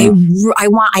 Oh, I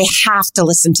have to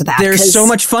listen to that. They're so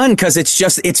much fun because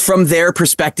it's from their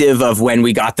perspective of when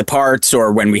we got the parts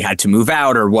or when we had to move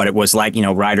out or what it was like,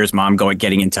 Ryder's mom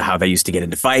getting into how they used to get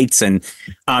into fights. And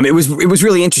it was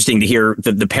really interesting to hear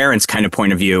the parents' kind of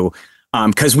point of view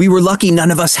because we were lucky none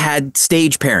of us had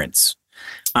stage parents,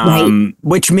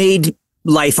 which made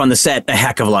life on the set a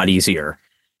heck of a lot easier.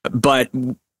 But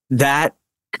that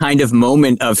kind of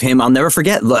moment of him, I'll never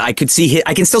forget. I can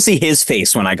still see his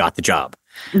face when I got the job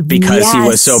because he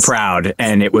was so proud,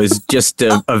 and it was just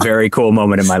a very cool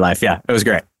moment in my life. Yeah, it was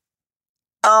great.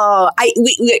 Oh, I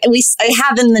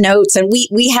have in the notes, and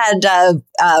we had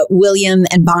William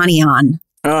and Bonnie on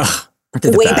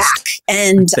way back,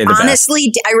 and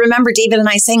honestly, I remember David and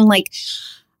I saying like,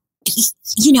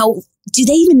 do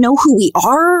they even know who we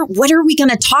are? What are we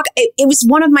going to talk? It was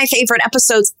one of my favorite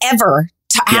episodes ever,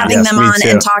 having them on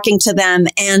and talking to them.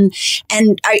 And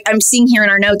I'm seeing here in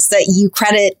our notes that you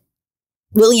credit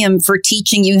William for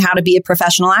teaching you how to be a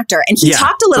professional actor. And he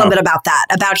talked a little bit about that,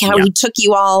 about how he took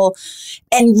you all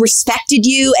and respected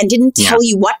you and didn't tell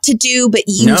you what to do, but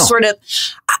you sort of,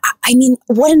 I mean,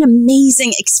 what an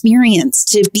amazing experience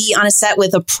to be on a set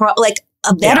with a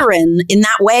veteran in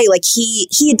that way. Like he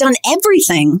had done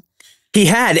everything. He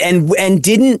had and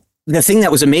didn't the thing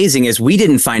that was amazing is we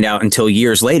didn't find out until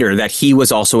years later that he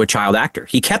was also a child actor.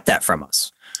 He kept that from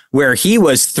us, where he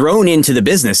was thrown into the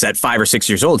business at 5 or 6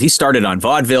 years old. He started on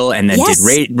vaudeville and then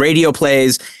did radio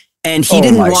plays. And he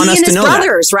didn't want us to know that. He and his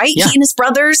brothers, right? Yeah. He and his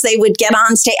brothers, they would get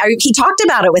on stage. He talked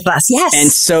about it with us. Yes.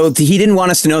 And so he didn't want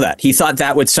us to know that. He thought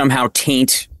that would somehow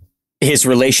taint his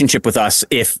relationship with us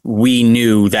if we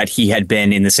knew that he had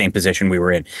been in the same position we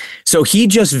were in. So he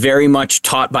just very much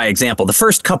taught by example. The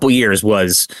first couple years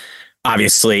was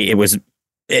obviously it was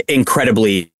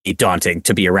incredibly daunting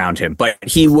to be around him, but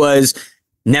he was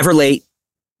never late,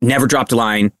 never dropped a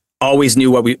line, always knew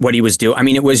what he was doing. I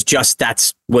mean, it was just,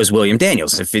 was William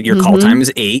Daniels. If your call time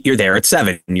is 8, you're there at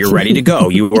 7 and you're ready to go.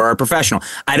 You are a professional.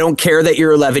 I don't care that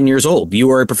you're 11 years old.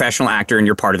 You are a professional actor and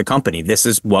you're part of the company. This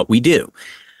is what we do.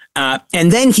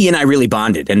 And then he and I really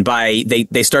bonded, and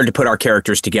they started to put our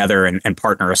characters together and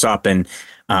partner us up. And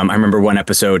I remember one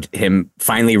episode, him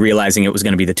finally realizing it was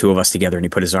going to be the two of us together. And he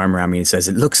put his arm around me and says,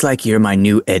 "It looks like you're my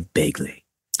new Ed Begley."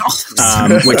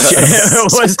 Which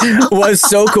was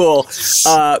so cool.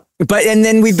 And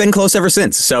then we've been close ever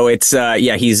since. So it's, I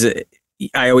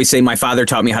always say my father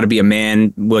taught me how to be a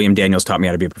man. William Daniels taught me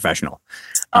how to be a professional.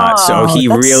 So he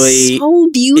really, so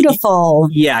beautiful.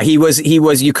 He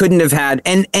was, you couldn't have had,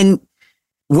 and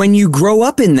when you grow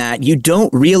up in that, you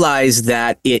don't realize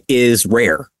that it is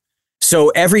rare. So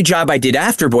every job I did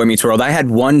after Boy Meets World, I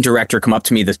had one director come up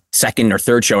to me the second or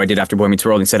third show I did after Boy Meets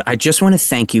World and said, "I just want to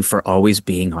thank you for always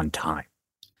being on time."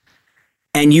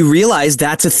 And you realize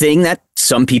that's a thing that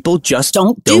some people just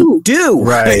don't do.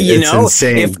 Right. You it's know,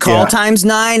 insane. If call time's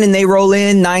 9 and they roll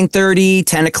in 9:30,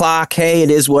 10 o'clock, hey,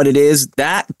 it is what it is.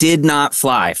 That did not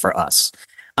fly for us.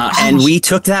 And we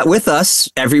took that with us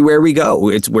everywhere we go.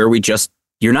 It's where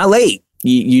you're not late.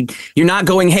 You're not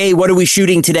going, "Hey, what are we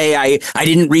shooting today? I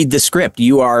didn't read the script."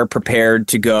 You are prepared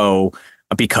to go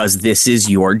because this is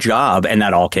your job, and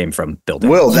that all came from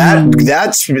building. Will,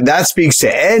 that speaks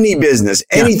to any business,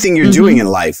 anything you're doing in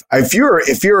life. If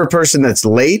you're a person that's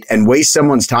late and wastes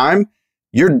someone's time,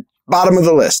 you're bottom of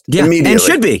the list immediately.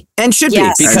 And should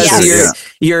be because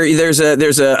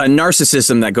there's a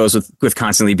narcissism that goes with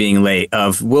constantly being late.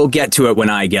 Of we'll get to it when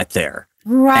I get there.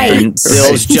 Right. And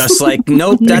Bill's just like,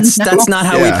 nope, that's not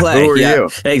how we play. Who are you?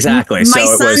 Exactly. My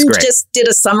son just did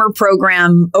a summer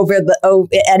program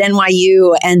at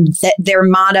NYU, and their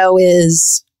motto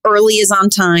is "early is on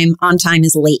time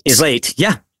is late." Is late.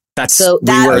 Yeah. We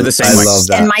were the same. I love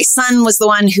that. And my son was the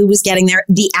one who was getting there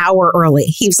the hour early.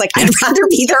 He was like, "I'd rather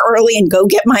be there early and go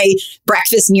get my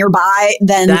breakfast nearby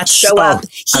than show up."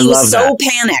 He was so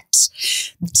panicked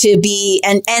to be,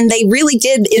 and they really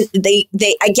did.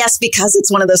 They I guess because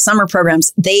it's one of those summer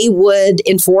programs, they would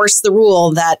enforce the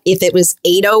rule that if it was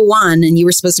 8:01 and you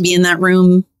were supposed to be in that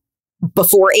room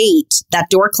before 8, that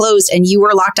door closed and you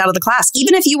were locked out of the class,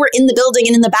 even if you were in the building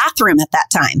and in the bathroom at that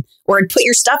time, or had put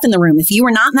your stuff in the room. If you were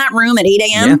not in that room at 8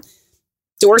 a.m.,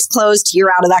 doors closed,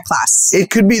 you're out of that class. It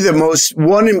could be the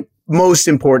most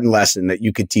important lesson that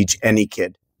you could teach any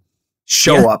kid.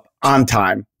 Show up on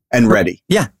time and ready.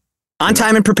 Yeah. On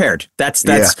time and prepared. That's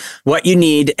what you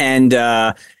need. And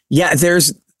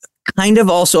there's kind of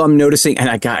also, I'm noticing,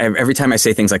 and every time I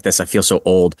say things like this, I feel so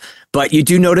old, but you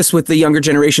do notice with the younger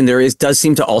generation, does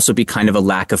seem to also be kind of a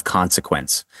lack of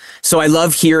consequence. So I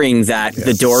love hearing that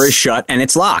the door is shut and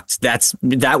it's locked. That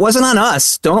wasn't on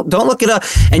us. Don't look it up.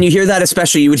 And you hear that,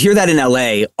 especially, you would hear that in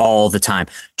LA all the time.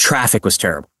 Traffic was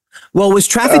terrible. Well, was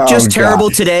traffic just terrible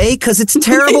today? Because it's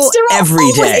terrible every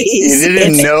day. You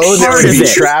didn't know there would be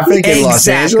traffic in Los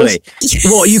Angeles?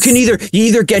 Well, you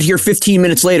either get here 15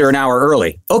 minutes later, an hour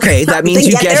early. Okay, that means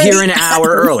you get here an hour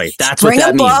early. That's what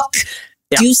that means. Bring a book,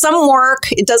 do some work.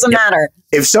 It doesn't matter.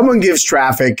 If someone gives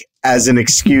traffic as an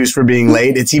excuse for being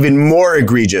late, it's even more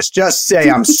egregious. Just say,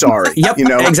 "I'm sorry."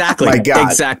 Exactly. My God.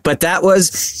 Exact. But that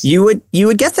was, you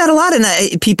would get that a lot.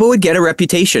 And people would get a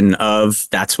reputation of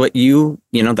that's what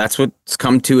that's what's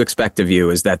come to expect of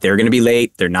you, is that they're going to be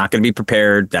late. They're not going to be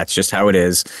prepared. That's just how it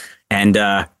is. And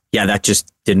that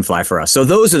just didn't fly for us. So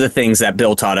those are the things that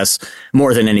Bill taught us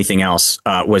more than anything else,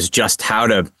 was just how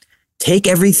to take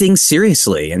everything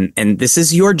seriously. And this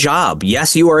is your job.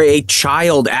 Yes, you are a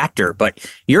child actor, but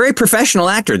you're a professional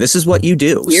actor. This is what you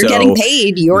do. You're getting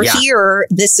paid. You're here.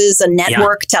 This is a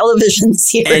network television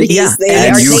series.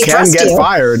 And you can get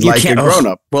fired like a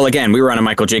grown-up. Well, again, we were on a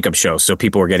Michael Jacobs show, so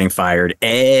people were getting fired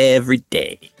every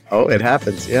day. Oh, it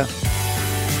happens. Yeah.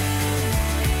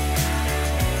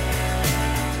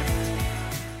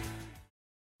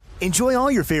 Enjoy all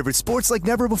your favorite sports like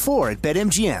never before at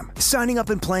BetMGM. Signing up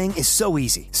and playing is so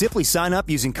easy. Simply sign up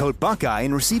using code Buckeye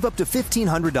and receive up to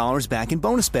 $1,500 back in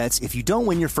bonus bets if you don't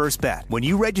win your first bet. When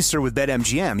you register with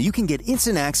BetMGM, you can get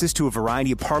instant access to a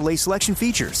variety of parlay selection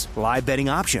features, live betting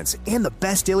options, and the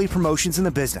best daily promotions in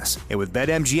the business. And with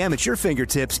BetMGM at your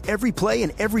fingertips, every play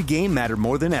and every game matter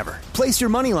more than ever. Place your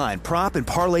moneyline, prop, and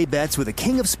parlay bets with the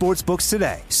king of sportsbooks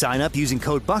today. Sign up using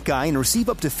code Buckeye and receive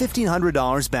up to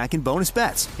 $1,500 back in bonus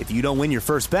bets if you don't win your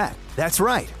first bet. That's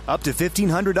right, up to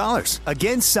 $1,500.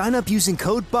 Again, sign up using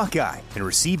code Buckeye and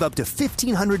receive up to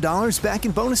 $1,500 back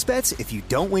in bonus bets if you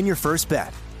don't win your first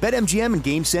bet. BetMGM and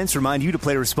GameSense remind you to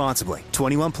play responsibly.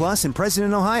 21 plus and present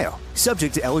in Ohio.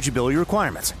 Subject to eligibility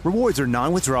requirements. Rewards are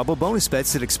non-withdrawable bonus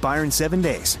bets that expire in 7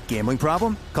 days. Gambling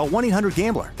problem? Call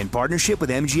 1-800-GAMBLER in partnership with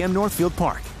MGM Northfield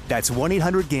Park. That's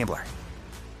 1-800-GAMBLER.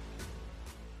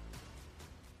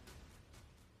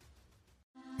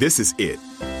 This is it.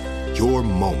 Your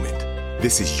moment.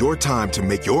 This is your time to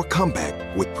make your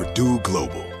comeback with Purdue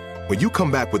Global. When you come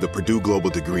back with a Purdue Global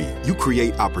degree, you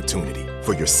create opportunity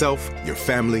for yourself, your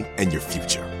family, and your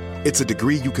future. It's a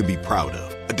degree you can be proud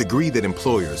of, a degree that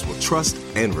employers will trust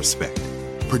and respect.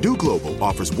 Purdue Global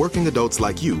offers working adults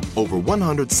like you over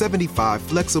 175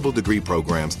 flexible degree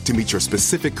programs to meet your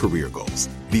specific career goals.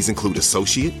 These include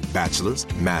associate, bachelor's,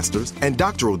 master's, and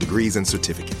doctoral degrees and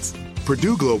certificates.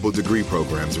 Purdue Global degree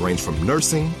programs range from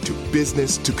nursing to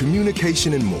business to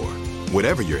communication and more.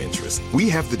 Whatever your interest, we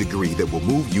have the degree that will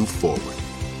move you forward.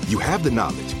 You have the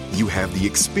knowledge, you have the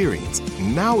experience.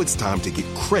 Now it's time to get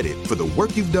credit for the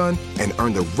work you've done and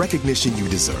earn the recognition you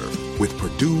deserve with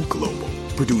Purdue Global,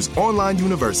 Purdue's online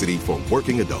university for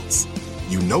working adults.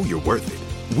 You know you're worth it.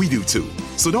 We do too.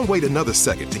 So don't wait another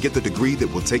second to get the degree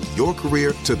that will take your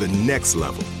career to the next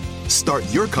level. Start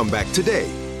your comeback today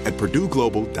at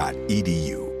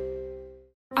purdueglobal.edu.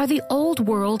 Are the old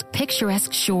world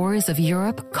picturesque shores of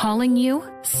Europe calling you?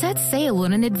 Set sail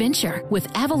on an adventure with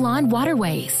Avalon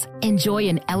Waterways. Enjoy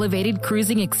an elevated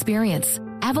cruising experience.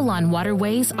 Avalon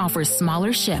Waterways offers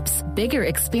smaller ships, bigger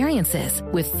experiences,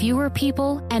 with fewer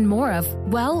people and more of,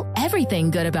 well, everything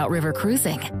good about river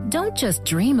cruising. Don't just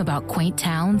dream about quaint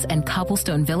towns and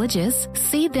cobblestone villages.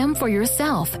 See them for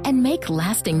yourself and make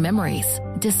lasting memories.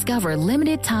 Discover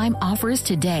limited time offers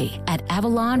today at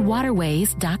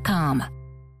AvalonWaterways.com.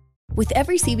 With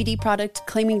every CBD product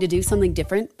claiming to do something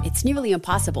different, it's nearly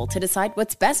impossible to decide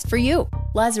what's best for you.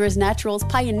 Lazarus Naturals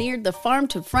pioneered the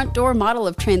farm-to-front-door model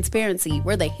of transparency,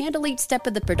 where they handle each step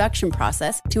of the production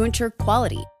process to ensure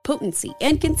quality, potency,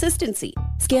 and consistency.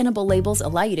 Scannable labels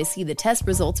allow you to see the test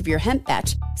results of your hemp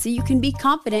batch, so you can be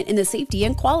confident in the safety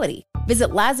and quality. Visit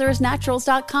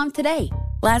LazarusNaturals.com today.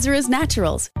 Lazarus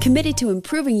Naturals, committed to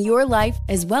improving your life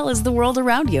as well as the world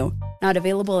around you. Not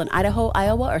available in Idaho,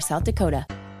 Iowa, or South Dakota.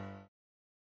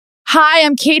 Hi,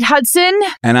 I'm Kate Hudson.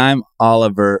 And I'm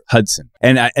Oliver Hudson.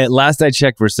 And at last I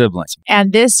checked, we're siblings.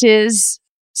 And this is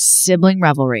Sibling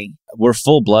Revelry. We're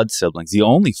full-blood siblings, the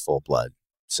only full-blood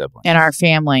sibling. In our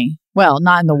family. Well,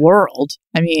 not in the world.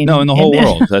 I mean... No, in the whole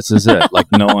world. That's it. Like,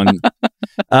 no one...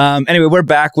 Anyway, we're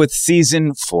back with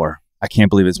season 4. I can't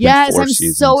believe it's been 4 seasons. Yes,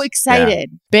 I'm so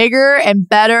excited. Yeah. Bigger and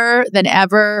better than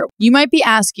ever. You might be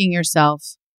asking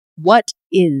yourself, what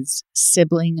is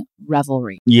sibling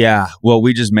revelry? Yeah, well,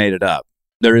 we just made it up.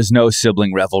 There is no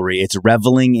sibling revelry. It's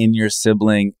reveling in your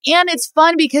sibling. And it's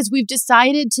fun because we've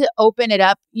decided to open it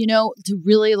up, to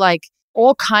really like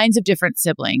all kinds of different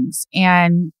siblings.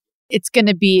 And it's going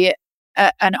to be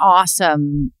an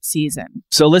awesome season.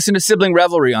 So listen to Sibling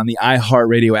Revelry on the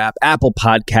iHeartRadio app, Apple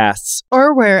Podcasts,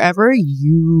 or wherever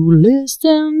you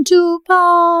listen to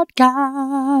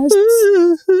podcasts.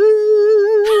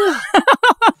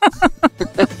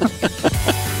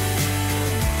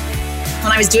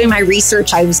 When I was doing my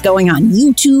research, I was going on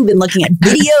YouTube and looking at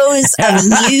videos of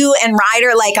you and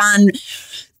Ryder, like on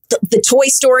the Toy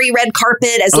Story red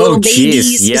carpet as little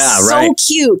babies. Yeah, so right.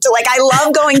 cute. Like, I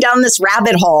love going down this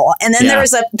rabbit hole. And then there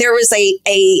was a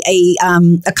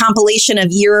compilation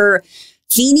of your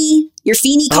Feeny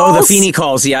calls. Oh, the Feeny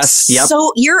calls, yes. Yep.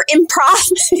 So your improv,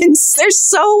 they're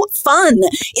so fun.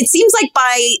 It seems like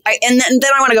and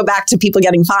then I want to go back to people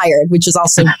getting fired, which is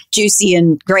also juicy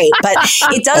and great. But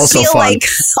it does also feel fun. like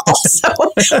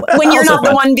when you're not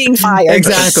the one being fired.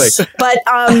 Exactly. But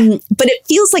it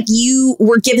feels like you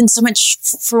were given so much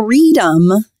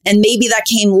freedom, and maybe that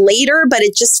came later, but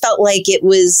it just felt like it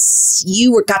was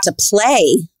got to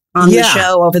play on the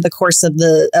show over the course of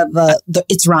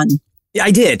its run. Yeah,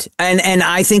 I did. And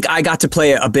I think I got to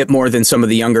play a bit more than some of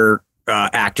the younger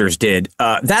actors did.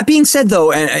 That being said,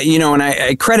 though, and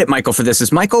I credit Michael for this,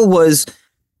 is Michael was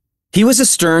He was a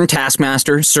stern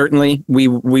taskmaster, certainly. We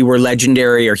were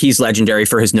legendary, or he's legendary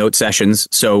for his note sessions.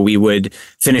 So we would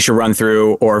finish a run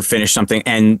through or finish something.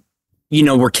 And,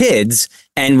 we're kids,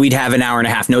 and we'd have an hour and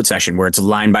a half note session where it's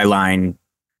line by line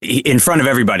in front of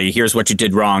everybody. Here's what you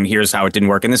did wrong. Here's how it didn't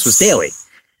work. And this was daily.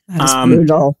 That was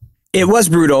brutal. It was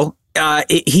brutal.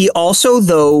 He also,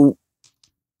 though,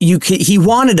 he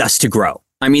wanted us to grow.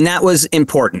 I mean, that was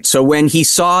important. So when he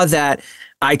saw that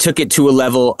I took it to a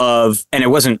level of, and it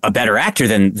wasn't a better actor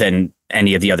than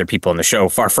any of the other people in the show,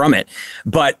 far from it,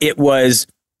 but it was,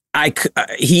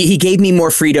 he gave me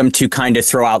more freedom to kind of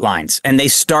throw out lines. And they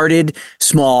started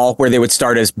small, where they would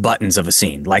start as buttons of a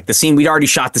scene. Like the scene, we'd already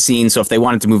shot the scene, so if they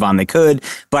wanted to move on, they could,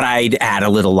 but I'd add a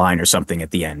little line or something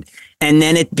at the end. And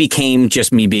then it became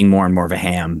just me being more and more of a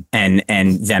ham, and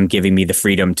them giving me the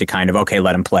freedom to kind of, okay,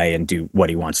 let him play and do what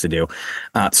he wants to do.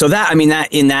 So that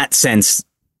in that sense,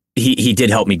 he did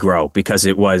help me grow, because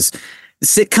it was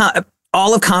sitcom.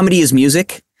 All of comedy is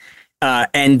music,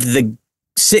 and the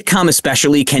sitcom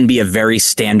especially can be a very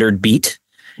standard beat.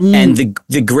 And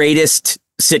the greatest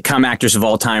sitcom actors of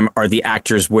all time are the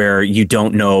actors where you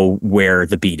don't know where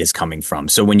the beat is coming from.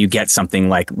 So when you get something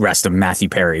like Rest of Matthew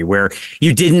Perry, where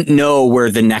you didn't know where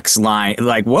the next line,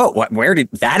 like, whoa, where did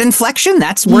that inflection?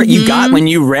 That's where you got when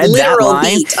you read literal that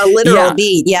line. Beat, a literal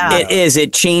beat. Yeah, it is.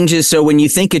 It changes. So when you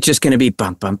think it's just going to be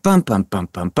bump, bump, bump, bump,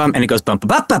 bump, bump, bump, and it goes bump,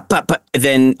 bump, bump, bump, bump,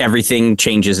 then everything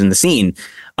changes in the scene.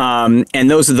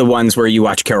 And those are the ones where you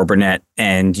watch Carol Burnett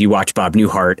and you watch Bob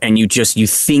Newhart, and you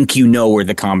think where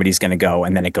the comedy's going to go,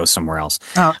 and then it goes somewhere else.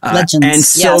 Oh, legends. And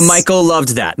so yes. Michael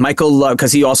loved that. Michael loved,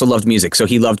 because he also loved music. So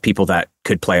he loved people that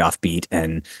could play off beat,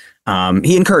 and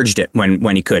he encouraged it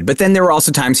when he could. But then there were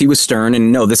also times he was stern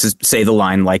and, no, this is, say the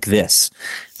line like this.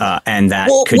 And that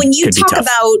could be tough. When you talk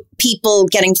about people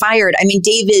getting fired, I mean,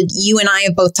 David, you and I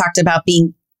have both talked about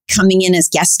coming in as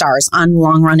guest stars on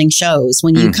long running shows.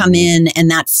 When you come in,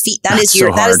 and that is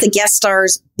the guest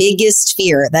star's biggest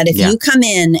fear, that if you come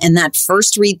in and that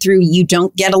first read through, you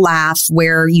don't get a laugh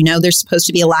where, there's supposed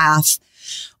to be a laugh,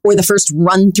 or the first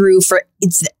run through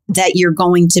it's that you're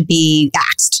going to be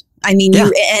axed. I mean,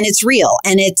 and it's real.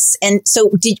 And so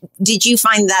did you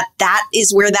find that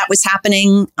is where that was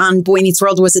happening on Boy Meets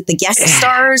World? Was it the guest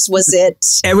stars? Was it?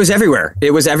 It was everywhere.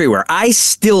 It was everywhere. I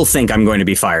still think I'm going to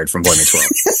be fired from Boy Meets World.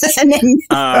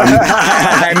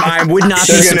 I would not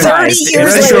be surprised. 30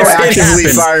 years later, actively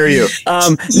fire you.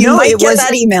 You might get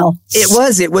that email.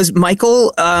 It was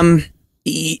Michael,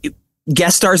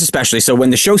 guest stars especially. So when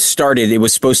the show started, it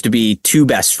was supposed to be two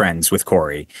best friends with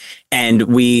Corey. And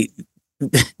we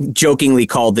jokingly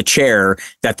called the chair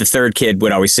that the third kid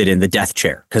would always sit in, the death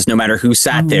chair, because no matter who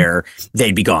sat there,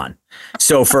 they'd be gone.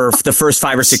 So for the first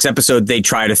 5 or 6 episodes, they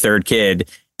tried a third kid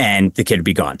and the kid would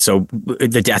be gone. So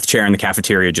the death chair in the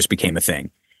cafeteria just became a thing.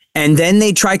 And then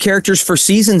they try characters for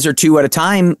seasons or 2 at a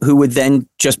time, who would then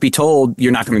just be told,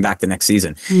 you're not coming back the next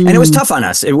season. And it was tough on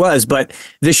us. It was, but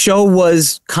the show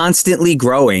was constantly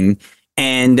growing.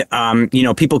 And,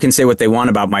 people can say what they want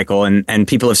about Michael, and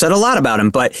people have said a lot about him,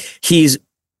 but he's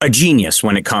a genius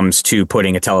when it comes to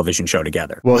putting a television show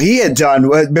together. Well, he had done,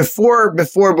 before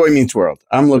Boy Meets World,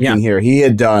 I'm looking here, he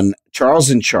had done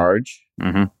Charles in Charge,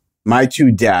 My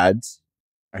Two Dads.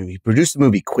 I mean, he produced the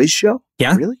movie Quiz Show.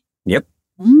 Yeah. Really? Yep.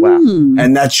 Wow.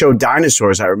 And that show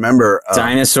Dinosaurs, I remember.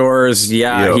 Dinosaurs,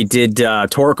 yeah. He did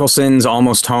Torkelson's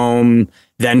Almost Home,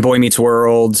 then Boy Meets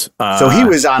World. So he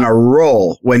was on a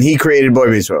roll when he created Boy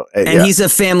Meets World. And he's a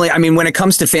family. I mean, when it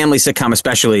comes to family sitcom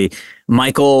especially,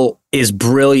 Michael is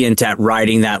brilliant at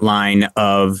writing that line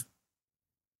of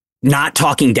not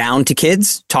talking down to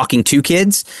kids, talking to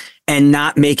kids, and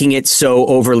not making it so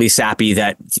overly sappy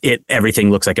that everything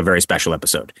looks like a very special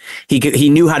episode. He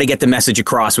knew how to get the message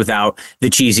across without the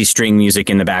cheesy string music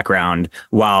in the background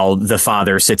while the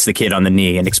father sits the kid on the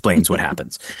knee and explains what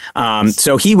happens.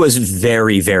 So he was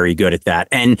very, very good at that.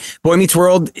 And Boy Meets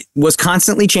World was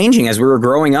constantly changing as we were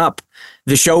growing up.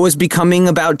 The show was becoming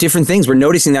about different things. We're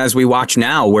noticing that as we watch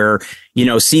now, where,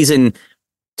 season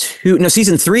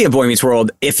 3 of Boy Meets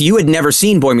World, if you had never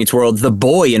seen Boy Meets World, the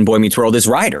boy in Boy Meets World is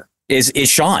Ryder. Is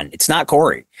Sean. It's not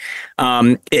Corey.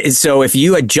 So if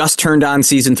you had just turned on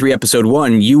season 3, episode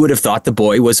 1, you would have thought the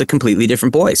boy was a completely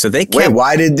different boy. So they Wait,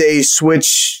 why did they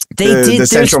switch the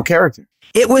central character?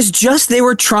 It was just, they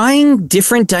were trying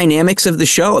different dynamics of the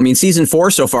show. I mean, season 4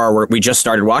 so far, where we just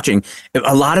started watching,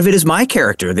 a lot of it is my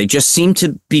character. They just seem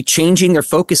to be changing their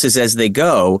focuses as they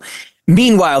go.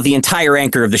 Meanwhile, the entire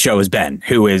anchor of the show is Ben,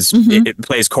 who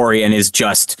plays Corey and is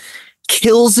just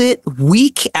kills it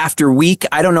week after week.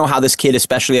 I don't know how this kid,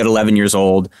 especially at 11 years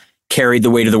old, carried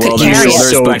the weight of the world on his He's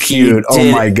shoulders, so but cute. he did,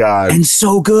 oh my God. and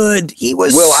so good. He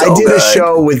was I did a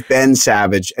show with Ben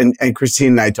Savage, and Christine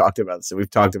and I talked about this, and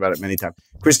we've talked about it many times.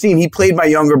 Christine, he played my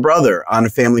younger brother on a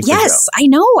Family Feud show. Yes, I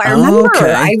know. I remember.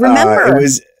 Okay. I remember. It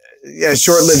was a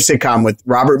short-lived sitcom with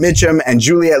Robert Mitchum, and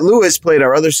Juliette Lewis played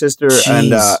our other sister. Jeez,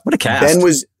 and what a cast. Ben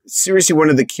was seriously one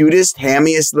of the cutest,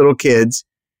 hammiest little kids.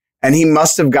 And he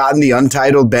must have gotten the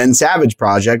Untitled Ben Savage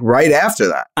project right after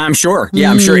that. I'm sure. Yeah,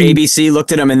 I'm sure ABC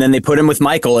looked at him and then they put him with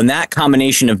Michael. And that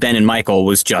combination of Ben and Michael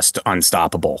was just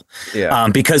unstoppable. Yeah.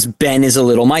 Because Ben is a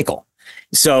little Michael.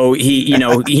 So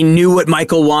he knew what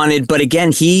Michael wanted. But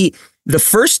again, the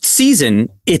first season,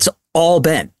 it's all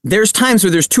Ben. There's times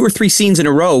where there's 2 or 3 scenes in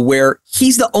a row where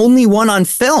he's the only one on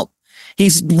film.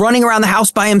 He's running around the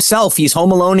house by himself. He's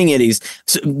home aloneing it. He's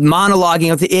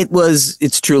monologuing.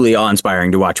 It's truly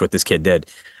awe-inspiring to watch what this kid did.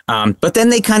 But then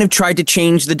they kind of tried to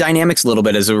change the dynamics a little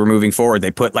bit as they were moving forward.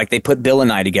 They put Bill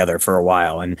and I together for a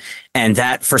while, and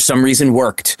that for some reason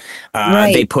worked.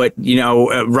 Right. They put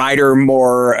Ryder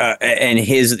Moore and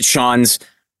Sean's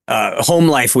home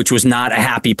life, which was not a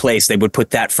happy place. They would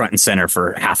put that front and center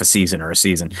for half a season or a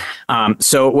season.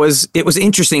 So it was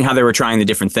interesting how they were trying the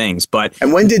different things.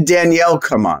 And when did Danielle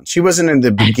come on? She wasn't in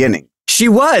the beginning. She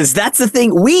was. That's the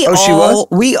thing.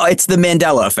 It's the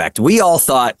Mandela effect. We all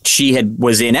thought she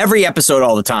was in every episode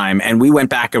all the time, and we went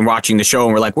back and watching the show,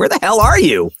 and we're like, "Where the hell are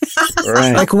you?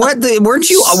 Right. Like,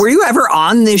 were you ever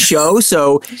on this show?"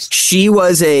 So she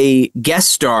was a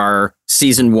guest star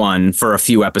season 1 for a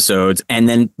few episodes, and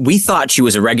then we thought she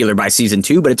was a regular by season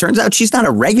 2, but it turns out she's not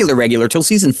a regular till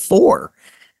season 4.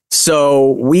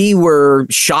 So we were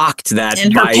shocked that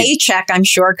and her paycheck, I'm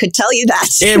sure, could tell you that.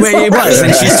 It was,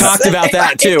 and she's talked about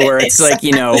that too, where it's like,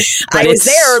 I was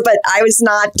there, but I was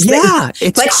not. Yeah,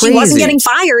 it's but crazy. She wasn't getting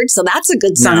fired, so that's a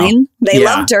good sign. They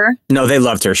loved her. No, they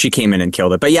loved her. She came in and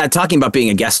killed it. But yeah, talking about being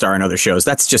a guest star in other shows,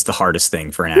 that's just the hardest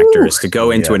thing for an actor is to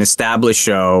go into an established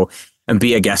show and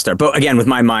be a guest star. But again, with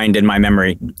my mind and my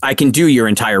memory, I can do your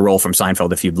entire role from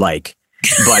Seinfeld if you'd like.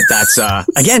 But that's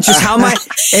again just how my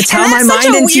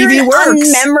mind and TV works.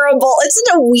 Unmemorable. It's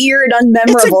such a weird,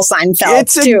 unmemorable Seinfeld.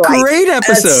 It's a great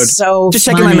episode. So just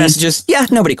checking my messages. Yeah,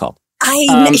 nobody called.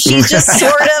 She's just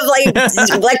sort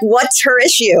of like, what's her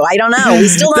issue? I don't know. We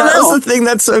still don't know. That's the thing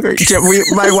that's so great.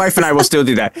 My wife and I will still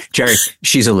do that. Jerry,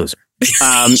 she's a loser.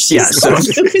 She's a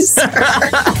loser.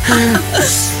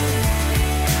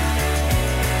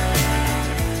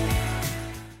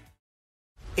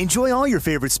 Enjoy all your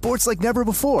favorite sports like never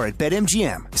before at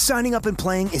BetMGM. Signing up and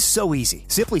playing is so easy.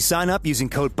 Simply sign up using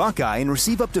code Buckeye and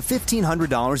receive up to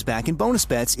 $1,500 back in bonus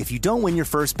bets if you don't win your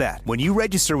first bet. When you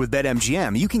register with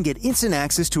BetMGM, you can get instant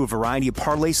access to a variety of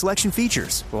parlay selection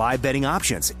features, live betting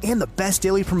options, and the best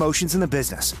daily promotions in the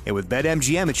business. And with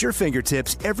BetMGM at your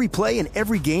fingertips, every play and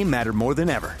every game matter more than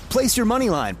ever. Place your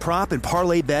moneyline, prop, and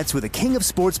parlay bets with the king of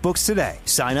sportsbooks today.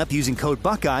 Sign up using code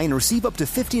Buckeye and receive up to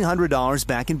 $1,500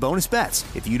 back in bonus bets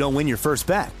if you don't win your first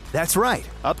bet. That's right,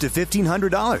 up to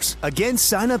 $1,500. Again,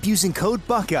 sign up using code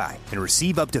Buckeye and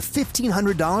receive up to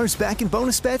 $1,500 back in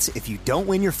bonus bets if you don't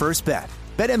win your first bet.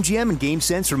 BetMGM and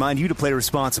GameSense remind you to play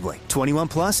responsibly. 21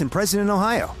 plus and present in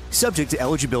Ohio. Subject to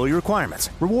eligibility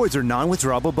requirements. Rewards are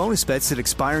non-withdrawable bonus bets that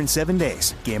expire in 7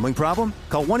 days. Gambling problem?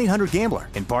 Call 1-800-GAMBLER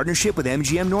in partnership with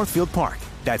MGM Northfield Park.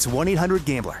 That's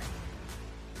 1-800-GAMBLER.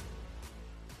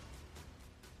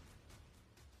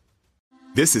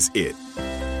 This is it.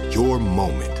 Your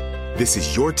moment. This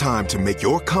is your time to make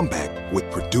your comeback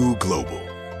with Purdue Global.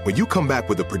 When you come back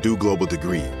with a Purdue Global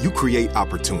degree, you create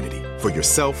opportunity for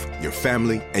yourself, your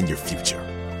family, and your future.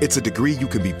 It's a degree you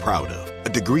can be proud of, a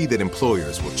degree that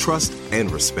employers will trust and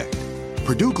respect.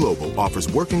 Purdue Global offers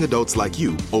working adults like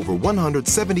you over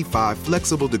 175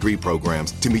 flexible degree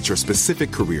programs to meet your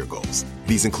specific career goals.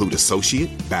 These include associate,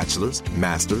 bachelor's,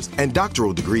 master's, and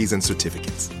doctoral degrees and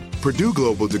certificates. Purdue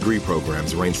Global degree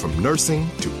programs range from nursing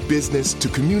to business to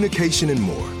communication and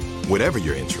more. Whatever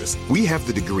your interest, we have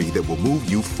the degree that will move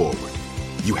you forward.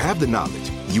 You have the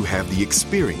knowledge, you have the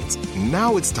experience.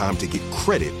 Now it's time to get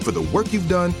credit for the work you've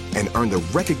done and earn the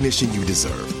recognition you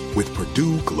deserve with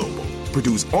Purdue Global,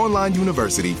 Purdue's online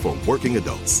university for working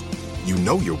adults. You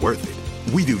know you're worth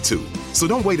it. We do too. So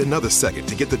don't wait another second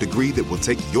to get the degree that will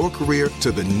take your career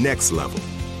to the next level.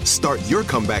 Start your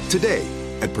comeback today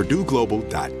at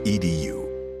purdueglobal.edu.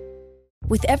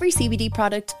 With every CBD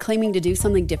product claiming to do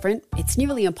something different, it's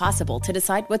nearly impossible to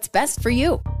decide what's best for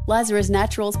you. Lazarus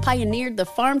Naturals pioneered the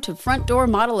farm-to-front-door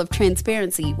model of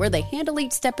transparency, where they handle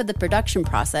each step of the production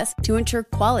process to ensure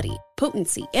quality,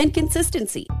 potency, and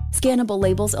consistency. Scannable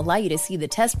labels allow you to see the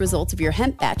test results of your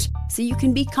hemp batch, so you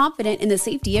can be confident in the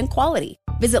safety and quality.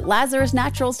 Visit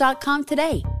LazarusNaturals.com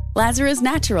today. Lazarus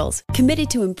Naturals, committed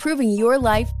to improving your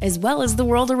life as well as the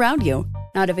world around you.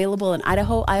 Not available in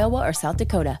Idaho, Iowa, or South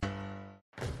Dakota.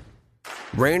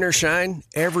 Rain or shine,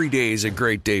 every day is a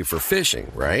great day for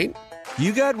fishing, right?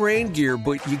 You got rain gear,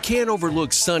 but you can't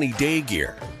overlook sunny day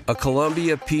gear. A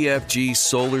Columbia PFG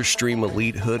Solar Stream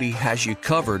Elite hoodie has you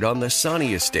covered on the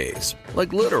sunniest days.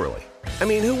 Like literally. I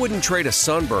mean, who wouldn't trade a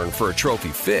sunburn for a trophy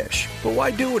fish? But why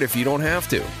do it if you don't have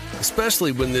to?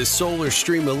 Especially when this Solar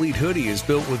Stream Elite hoodie is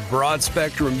built with broad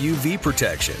spectrum UV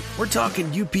protection. We're talking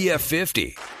UPF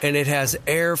 50, and it has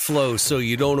airflow so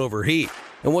you don't overheat.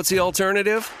 And what's the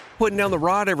alternative? Putting down the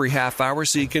rod every half hour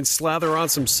so you can slather on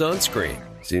some sunscreen.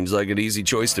 Seems like an easy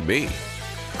choice to me.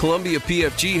 Columbia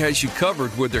PFG has you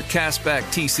covered with their Castback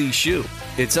TC shoe.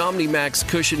 Its OmniMax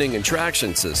cushioning and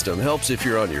traction system helps if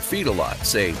you're on your feet a lot,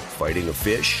 say, fighting a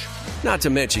fish. Not to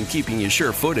mention keeping you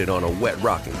sure-footed on a wet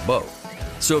rocking boat.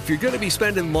 So if you're going to be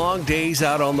spending long days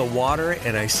out on the water,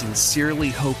 and I sincerely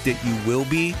hope that you will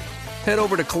be, head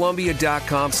over to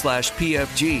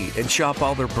Columbia.com/PFG and shop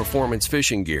all their performance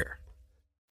fishing gear.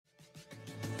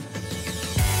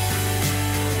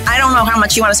 I don't know how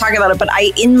much you want to talk about it, but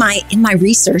in my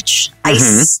research, I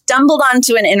stumbled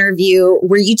onto an interview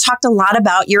where you talked a lot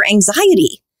about your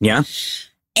anxiety. Yeah.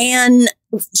 And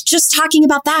just talking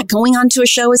about that, going onto a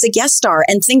show as a guest star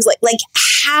and things like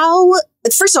how,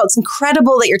 first of all, it's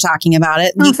incredible that you're talking about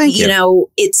it. Oh, thank you. You know,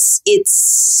 it's,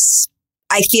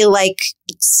 I feel like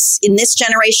it's in this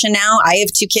generation now, I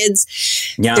have 2 kids.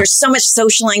 Yeah. There's so much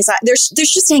social anxiety. There's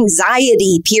just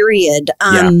anxiety, period.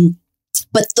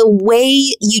 But the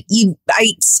way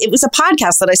it was a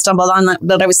podcast that I stumbled on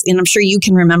that I was, and I'm sure you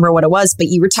can remember what it was, but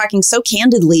you were talking so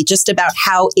candidly just about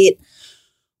how it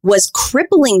was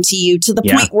crippling to you to the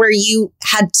point where you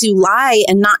had to lie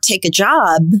and not take a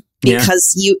job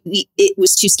because it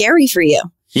was too scary for you.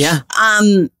 Yeah.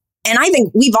 And I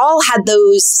think we've all had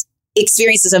those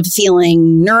experiences of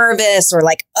feeling nervous or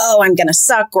like, oh, I'm going to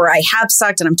suck, or I have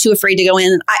sucked and I'm too afraid to go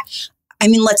in. I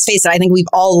mean, let's face it, I think we've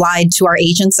all lied to our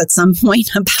agents at some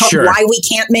point about why we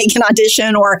can't make an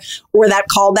audition or that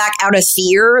callback out of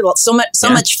fear. So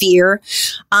much fear.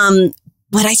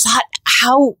 But I thought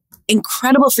how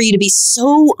incredible for you to be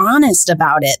so honest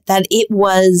about it, that it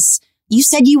was, you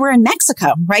said you were in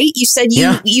Mexico, right? You said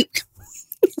you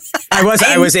I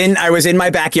was in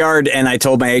my backyard, and I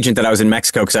told my agent that I was in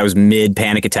Mexico because I was mid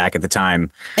panic attack at the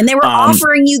time. And they were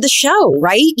offering you the show,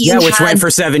 right? Which went for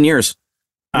 7 years.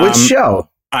 Which show?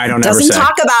 I don't know. Doesn't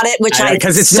talk about it, which I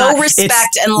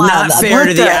respect and love. Not fair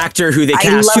to the actor who they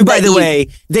cast, who, by the way,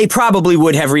 they probably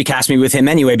would have recast me with him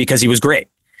anyway because he was great.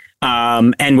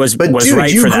 And was right for that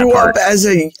part. You grew up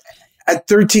at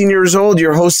 13 years old,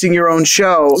 you're hosting your own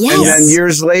show, and then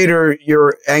years later,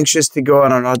 you're anxious to go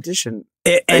on an audition.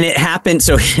 And it happened.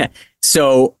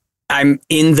 So I'm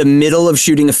in the middle of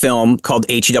shooting a film called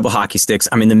HE Double Hockey Sticks.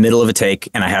 I'm in the middle of a take,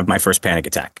 and I have my first panic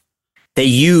attack. They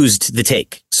used the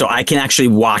take, so I can actually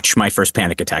watch my first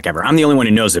panic attack ever. I'm the only one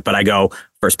who knows it, but I go,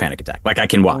 first panic attack. Like, I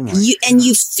can watch.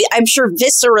 I'm sure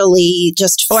viscerally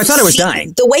just... Oh, I thought I was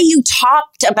dying. The way you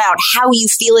talked about how you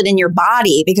feel it in your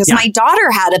body, because my daughter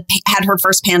had her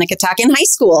first panic attack in high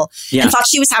school and thought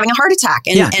she was having a heart attack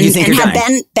and had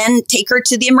Ben take her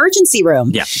to the emergency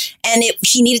room. Yeah. And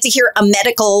she needed to hear a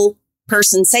medical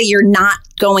person say, you're not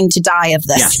going to die of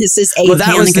this. Yeah. This is a panic attack.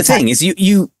 Well, that was the thing, is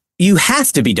you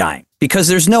have to be dying. Because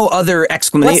there's no other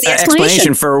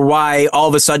explanation for why all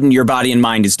of a sudden your body and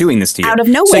mind is doing this to you. Out of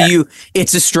nowhere. So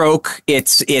it's a stroke,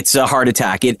 it's a heart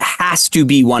attack. It has to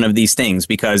be one of these things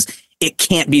because it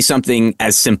can't be something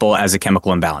as simple as a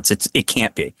chemical imbalance. It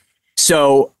can't be.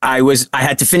 So I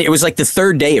had to finish. It was like the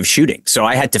 3rd day of shooting. So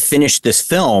I had to finish this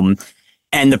film.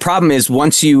 And the problem is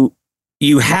once you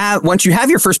have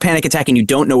your first panic attack and you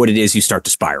don't know what it is, you start to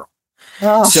spiral.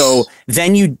 Oh. So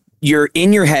then you're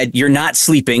in your head, you're not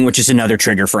sleeping, which is another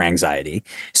trigger for anxiety.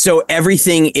 So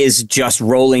everything is just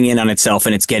rolling in on itself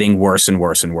and it's getting worse and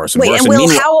worse and worse and worse. And Will,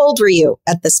 how old were you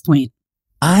at this point?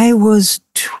 I was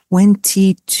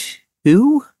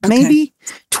 22, maybe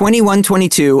 21,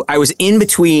 22. I was in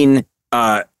between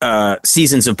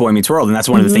seasons of Boy Meets World. And that's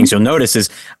one of the things you'll notice is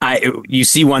you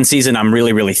see one season, I'm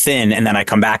really, really thin. And then I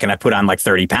come back and I put on like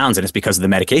 30 pounds. And it's because of the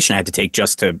medication I had to take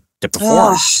just to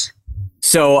perform.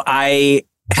 So I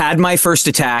had my first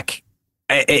attack.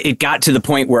 It got to the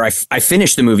point where I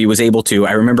finished the movie, was able to.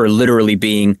 I remember literally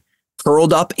being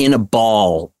curled up in a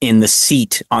ball in the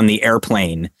seat on the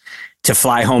airplane to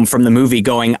fly home from the movie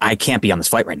going, I can't be on this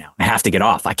flight right now. I have to get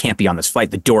off. I can't be on this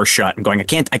flight. The door's shut. I'm going, I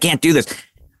can't do this.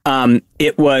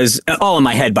 It was all in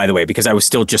my head, by the way, because I was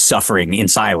still just suffering in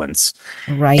silence.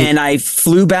 Right. And I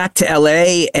flew back to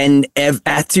LA, and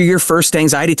after your first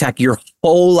anxiety attack, your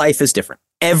whole life is different.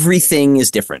 everything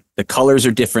is different. The colors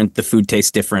are different. The food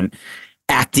tastes different.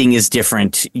 Acting is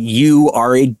different. You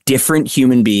are a different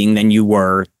human being than you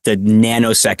were the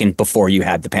nanosecond before you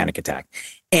had the panic attack.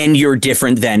 And you're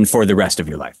different then for the rest of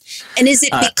your life. And is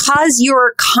it because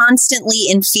you're constantly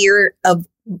in fear of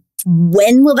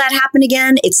when will that happen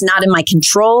again? It's not in my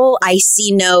control. I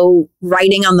see no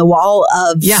writing on the wall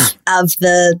of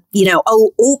the,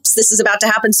 oh, oops, this is about to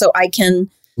happen. So I can.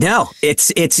 No,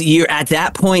 it's you at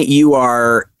that point. You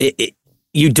are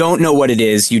you don't know what it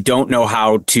is. You don't know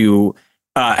how to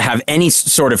have any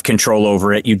sort of control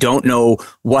over it. You don't know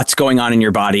what's going on in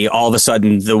your body. All of a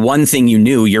sudden, the one thing you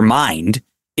knew, your mind,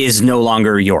 is no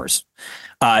longer yours.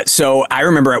 So I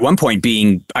remember at one point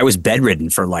I was bedridden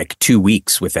for like 2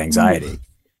 weeks with anxiety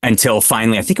until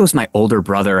finally, I think it was my older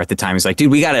brother at the time. He's like,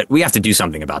 dude, we have to do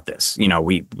something about this.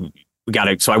 We got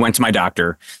to. So I went to my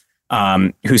doctor,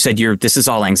 who said, this is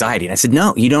all anxiety. And I said,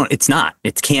 no, you don't. It's not.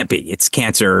 It can't be. It's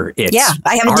cancer. It's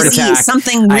I have a heart disease. Attack.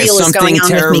 Something real is going on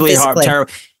with me physically.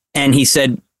 And he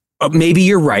said, maybe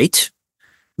you're right.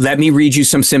 Let me read you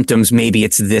some symptoms. Maybe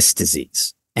it's this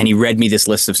disease. And he read me this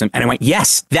list of symptoms. And I went,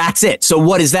 yes, that's it. So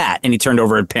what is that? And he turned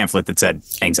over a pamphlet that said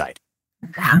anxiety.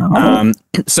 Wow.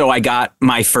 So I got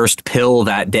my first pill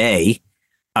that day,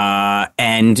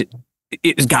 and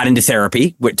it got into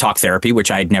therapy, talk therapy, which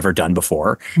I had never done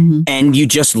before. Mm-hmm. And you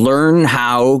just learn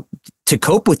how to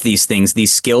cope with these things,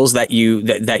 these skills that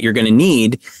you're going to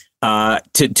need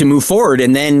to move forward.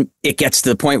 And then it gets to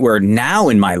the point where now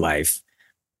in my life,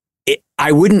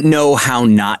 I wouldn't know how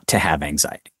not to have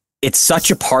anxiety. It's such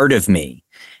a part of me,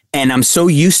 and I'm so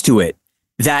used to it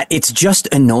that it's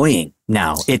just annoying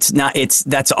now.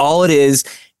 That's all it is.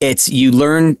 You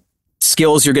learn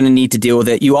skills you're going to need to deal with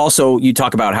it. You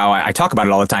talk about how I talk about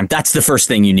it all the time. That's the first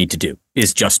thing you need to do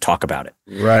is just talk about it.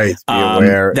 Right. Be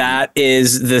aware. That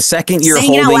is the second you're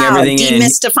saying holding it out loud, everything in.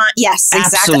 Yes,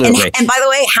 exactly. Absolutely. And by the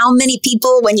way, how many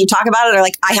people, when you talk about it, are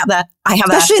like, I have that.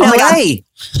 Especially in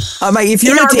LA. If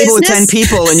you're at a table with 10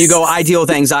 people and you go, I deal with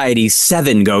anxiety,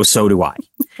 7 go, so do I.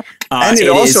 And it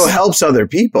also helps other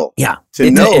people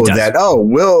to know that,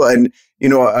 Will, and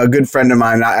a good friend of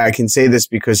mine, I can say this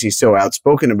because he's so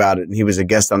outspoken about it, and he was a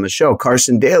guest on the show,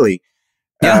 Carson Daly,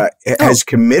 has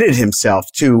committed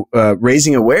himself to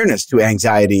raising awareness to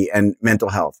anxiety and mental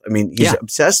health. I mean, he's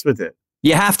obsessed with it.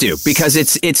 You have to, because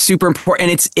it's super important,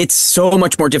 and it's so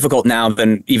much more difficult now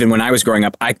than even when I was growing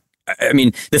up. I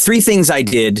mean, the 3 things I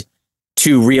did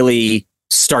to really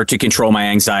start to control my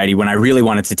anxiety when I really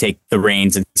wanted to take the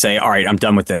reins and say, all right, I'm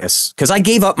done with this. Because I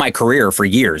gave up my career for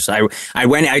years. I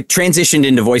transitioned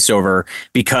into voiceover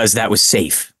because that was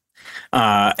safe.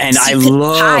 And I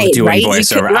love doing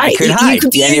voiceover. I could hide. You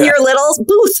could be in your little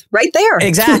booth right there.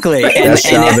 Exactly. Best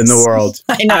job in the world.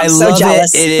 I know. I so love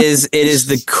jealous. it. It is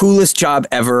the coolest job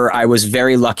ever. I was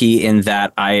very lucky in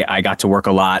that I got to work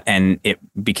a lot, and it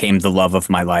became the love of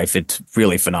my life. It's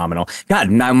really phenomenal. God,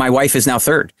 now my wife is now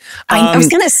 3rd. I was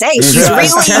going to say, she's really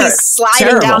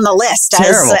sliding down the list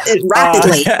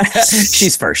rapidly.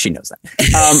 She's first. She knows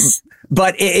that.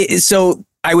 But so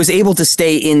I was able to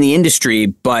stay in the industry,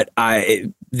 but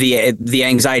the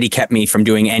anxiety kept me from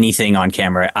doing anything on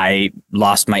camera. I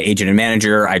lost my agent and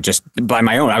manager. I just, by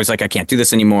my own, I was like, I can't do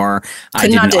this anymore. I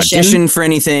didn't audition for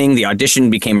anything. The audition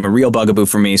became a real bugaboo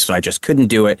for me, so I just couldn't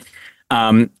do it.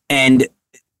 And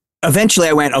eventually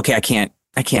I went, okay, I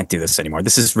can't do this anymore.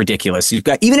 This is ridiculous.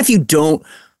 Even if you don't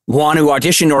want to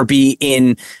audition or be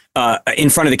in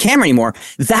front of the camera anymore,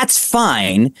 that's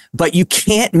fine, but you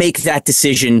can't make that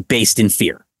decision based in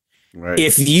fear. Right.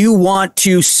 If you want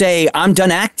to say, I'm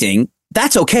done acting,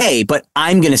 that's okay, but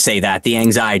I'm going to say that the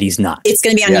anxiety's not. It's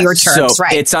going to be on your terms,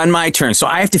 right? It's on my terms. So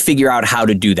I have to figure out how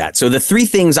to do that. So the 3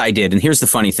 things I did, and here's the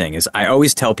funny thing, is I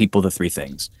always tell people the 3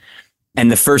 things.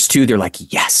 And the first 2, they're like,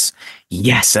 yes.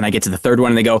 And I get to the 3rd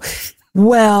one and they go,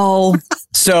 well,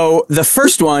 so the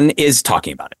first one is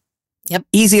talking about it. Yep.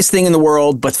 Easiest thing in the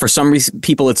world, but for some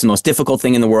people, it's the most difficult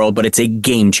thing in the world, but it's a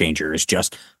game changer, is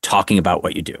just talking about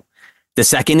what you do. The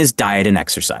second is diet and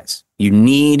exercise. You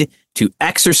need to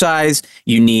exercise.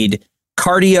 You need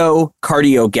cardio.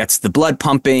 Cardio gets the blood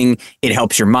pumping. It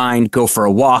helps your mind. Go for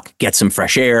a walk, get some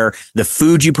fresh air. The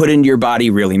food you put into your body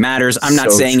really matters. I'm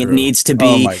not saying it needs to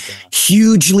be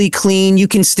hugely clean. You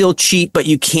can still cheat, but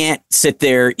you can't sit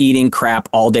there eating crap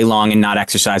all day long and not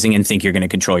exercising and think you're going to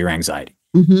control your anxiety.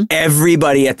 Mm-hmm.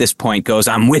 Everybody at this point goes,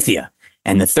 I'm with you.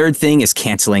 And the third thing is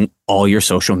canceling all your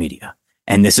social media.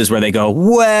 And this is where they go,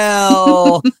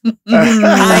 well,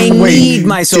 I need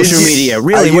my social media.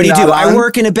 Really? What do you do? I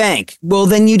work in a bank. Well,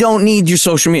 then you don't need your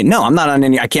social media. No, I'm not on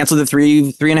any. I canceled it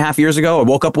three and a half years ago. I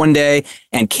woke up one day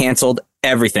and canceled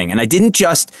everything. And I didn't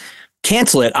just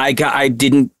cancel it. I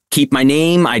didn't keep my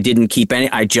name. I didn't keep any.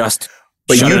 I just.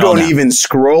 But you don't even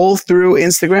scroll through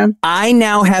Instagram? I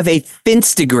now have a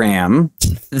Finstagram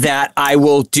that I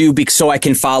will do so I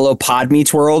can follow Pod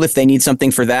Meets World if they need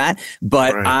something for that.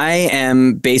 But I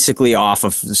am basically off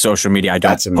of social media. I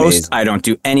don't post. I don't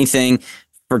do anything.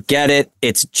 Forget it.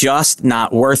 It's just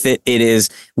not worth it.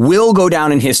 Will go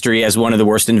down in history as one of the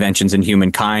worst inventions in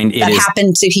humankind. That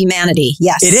happened to humanity.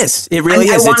 Yes. It is. It really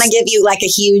is. I want to give you like a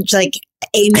huge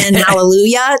amen,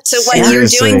 hallelujah to what you're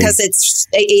doing, because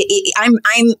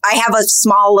I have a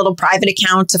small little private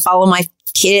account to follow my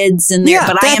kids in there,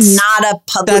 but I am not a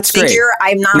public figure.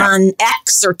 I'm not on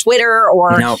X or Twitter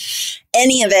or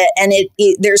any of it. And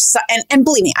there's and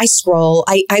believe me, I scroll.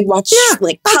 I watch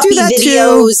like puppy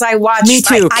videos. I watch Me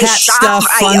too. I Cat shop, stuff,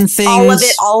 fun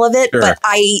things. All of it. Sure. But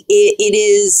it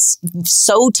is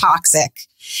so toxic.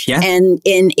 Yeah. And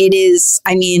it is,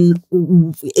 I mean,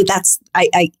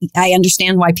 I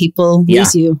understand why people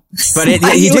use you. But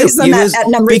you do. At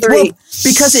number 3.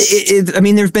 Because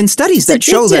there've been studies that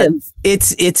show that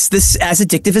it's this as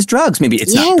addictive as drugs. Maybe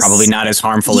it's probably not as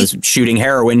harmful as shooting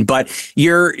heroin, but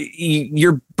your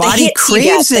body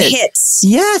craves it. The hits.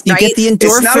 Yeah. You get the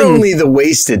endorphin. It's not only the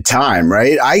wasted time,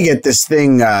 right? I get this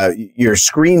thing, your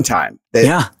screen time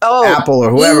that Apple or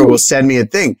whoever will send me a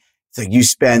thing. It's like you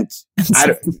spent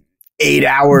 8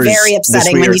 hours. Very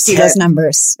upsetting when you see those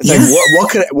numbers. It's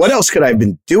like what else could I have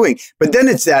been doing? But then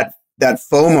it's that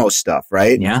FOMO stuff,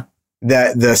 right? Yeah.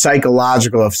 The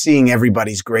psychological of seeing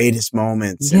everybody's greatest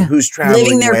moments and who's traveling,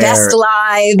 living their best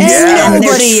lives. Yeah.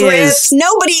 Nobody is.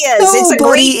 It's a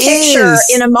great picture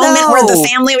in a moment where the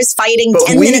family was fighting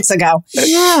 10 minutes ago.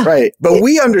 Right. But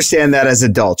we understand that as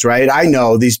adults, right? I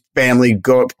know these family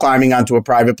go climbing onto a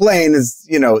private plane is,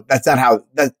 that's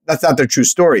not their true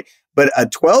story. But a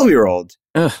 12-year-old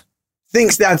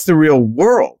thinks that's the real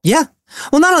world. Yeah.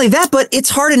 Well, not only that, but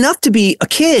it's hard enough to be a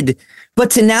kid. But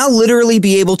to now literally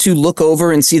be able to look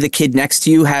over and see the kid next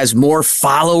to you has more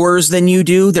followers than you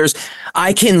do.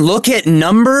 I can look at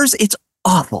numbers. It's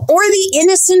awful. Or the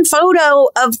innocent photo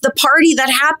of the party that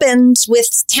happened with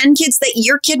 10 kids that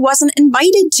your kid wasn't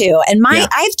invited to. And I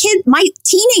have my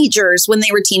teenagers, when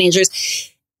they were teenagers,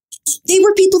 they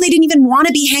were people they didn't even want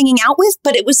to be hanging out with.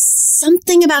 But it was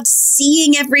something about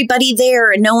seeing everybody there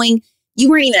and knowing you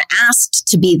weren't even asked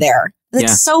to be there.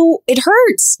 So it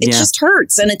hurts. It just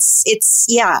hurts. And it's.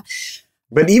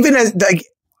 But even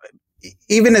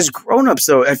as grown-ups,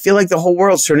 though, I feel like the whole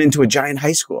world's turned into a giant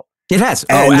high school. It has.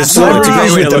 And the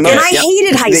celebrities with and I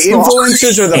hated high school. The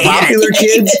influencers are the popular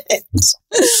kids.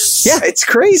 Yeah, it's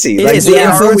crazy. It is. The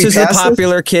influencers are the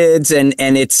popular kids, and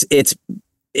it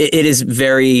is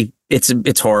very.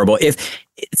 It's horrible.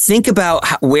 Think about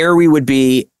where we would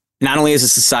be, not only as a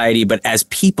society, but as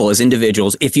people, as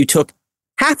individuals, if you took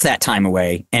half that time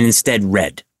away and instead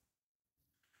read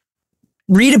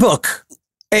a book.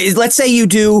 Let's say you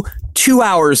do 2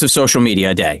 hours of social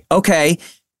media a day. Okay.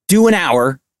 Do an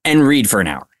hour and read for an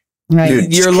hour. Right.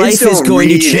 Dude, your life is going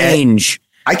to change.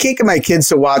 I can't get my kids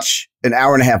to watch an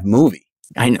hour and a half movie.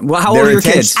 I know. Well, how old are your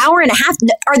kids? Hour and a half.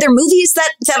 Are there movies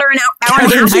that are an hour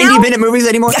and a half 90-minute movies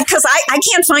anymore? Because I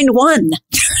can't find one.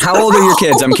 How old are your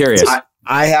kids? I'm curious.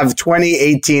 I have 20,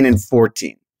 18, and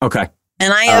 14. Okay.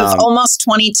 And I have almost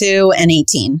 22 and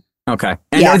 18. Okay.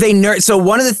 And are they nerd? So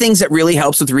one of the things that really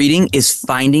helps with reading is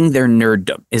finding their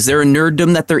nerddom. Is there a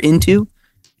nerddom that they're into?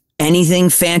 Anything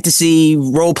fantasy,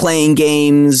 role-playing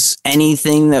games,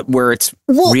 anything where it's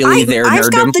really their nerddom?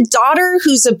 I've got the daughter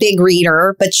who's a big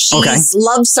reader, but she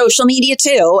loves social media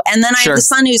too. And then I have the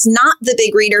son who's not the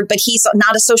big reader, but he's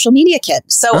not a social media kid.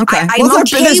 So I'm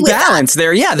okay there's with balance that.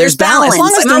 there. Yeah, there's balance. As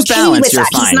long as there's balance, you're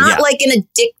fine. He's not like an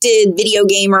addicted video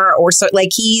gamer or so. Like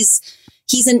he's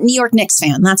a New York Knicks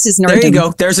fan. That's his nerddom. There you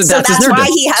go. That's his nerddom. Why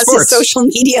he has his social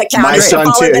media account. My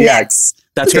son too. Knicks.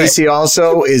 That's Casey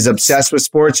also is obsessed with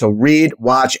sports. He'll read,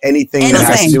 watch anything that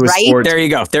has to do with sports. There you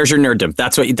go. There's your nerddom.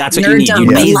 That's what nerddom. You need. You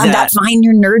need I love that. Find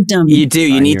your nerddom. You do.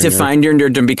 You need to find your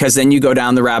nerddom because then you go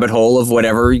down the rabbit hole of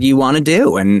whatever you want to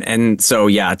do. And so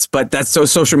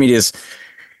social media is.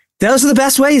 Those are the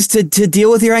best ways to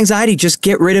deal with your anxiety. Just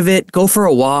get rid of it. Go for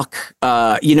a walk.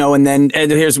 And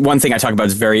here's one thing I talk about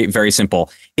is very, very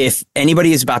simple. If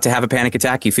anybody is about to have a panic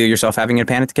attack, you feel yourself having a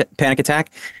panic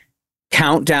attack,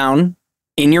 count down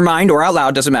in your mind or out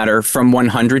loud, doesn't matter, from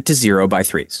 100 to 0 by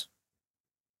threes.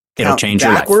 It'll change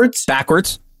your life.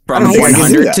 Backwards from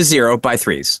 100 to 0 by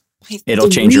threes. It'll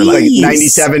change your life. Like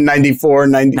 97, 94,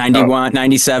 91,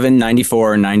 97,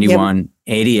 94, 91,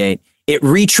 88. It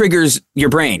re-triggers your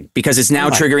brain because it's now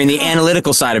triggering the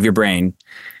analytical side of your brain.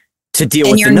 to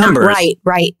deal with the numbers.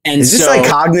 Right. And is this like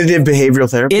cognitive behavioral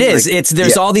therapy? It is. Like,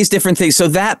 There's all these different things. So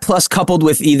that plus coupled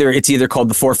with it's either called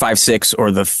the 4-5-6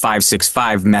 or the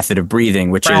 5-6-5 method of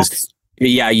breathing, which is,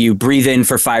 you breathe in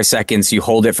for 5 seconds, you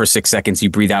hold it for 6 seconds, you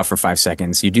breathe out for 5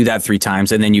 seconds. You do that 3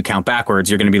 times and then you count backwards.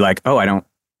 You're going to be like,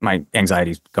 my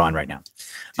anxiety's gone right now.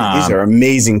 These are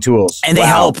amazing tools. And they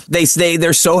help.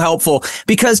 They're so helpful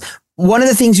because one of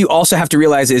the things you also have to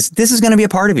realize is this is going to be a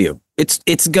part of you.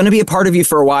 It's going to be a part of you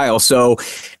for a while. So,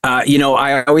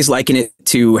 I always liken it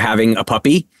to having a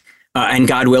puppy. And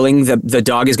God willing, the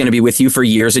dog is going to be with you for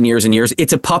years and years and years.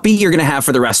 It's a puppy you're going to have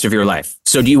for the rest of your life.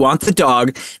 So do you want the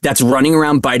dog that's running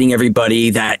around biting everybody,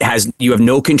 that you have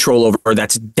no control over,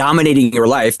 that's dominating your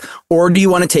life? Or do you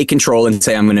want to take control and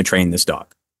say, I'm going to train this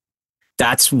dog?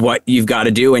 That's what you've got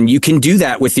to do. And you can do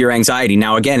that with your anxiety.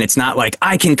 Now, again, it's not like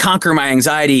I can conquer my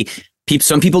anxiety.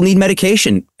 Some people need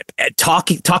medication. Talk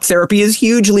therapy is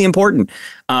hugely important.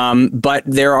 But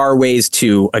there are ways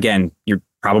to, again, you're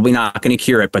probably not going to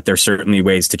cure it, but there's certainly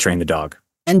ways to train the dog.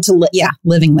 And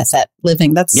living with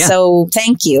it. That's so,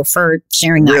 thank you for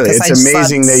sharing that. Really, it's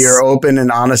amazing that you're open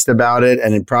and honest about it.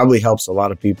 And it probably helps a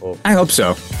lot of people. I hope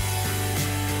so.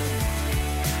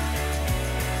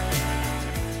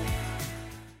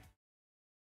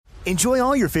 Enjoy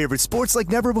all your favorite sports like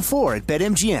never before at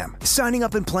BetMGM. Signing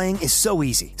up and playing is so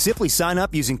easy. Simply sign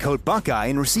up using code Buckeye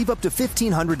and receive up to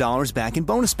 $1,500 back in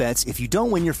bonus bets if you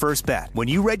don't win your first bet. When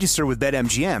you register with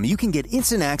BetMGM, you can get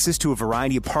instant access to a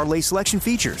variety of parlay selection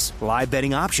features, live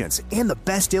betting options, and the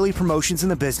best daily promotions in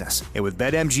the business. And with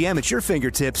BetMGM at your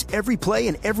fingertips, every play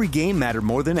and every game matter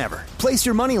more than ever. Place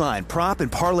your moneyline, prop,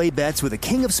 and parlay bets with the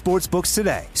king of sportsbooks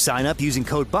today. Sign up using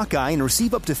code Buckeye and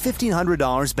receive up to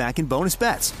 $1,500 back in bonus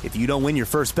bets if you don't win your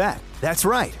first bet. That's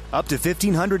right, up to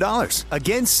 $1,500.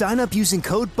 Again, sign up using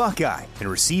code Buckeye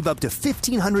and receive up to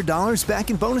 $1,500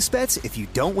 back in bonus bets if you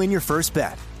don't win your first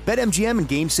bet. BetMGM and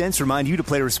GameSense remind you to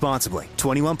play responsibly.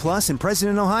 21 plus and present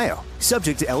in Ohio.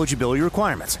 Subject to eligibility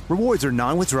requirements. Rewards are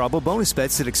non-withdrawable bonus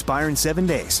bets that expire in 7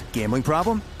 days. Gambling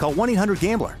problem? Call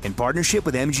 1-800-GAMBLER in partnership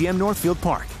with MGM Northfield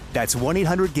Park. That's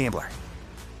 1-800-GAMBLER.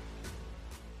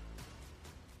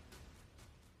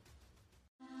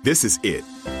 This is it.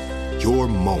 Your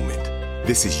moment.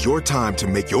 This is your time to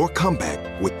make your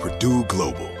comeback with Purdue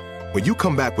Global. When you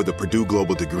come back with a Purdue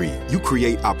Global degree, you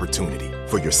create opportunity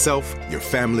for yourself, your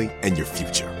family, and your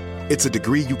future. It's a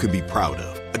degree you can be proud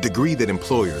of, a degree that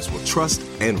employers will trust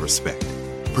and respect.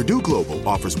 Purdue Global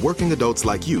offers working adults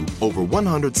like you over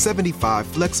 175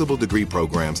 flexible degree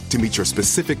programs to meet your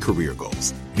specific career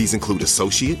goals. These include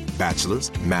associate,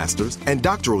 bachelor's, master's, and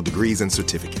doctoral degrees and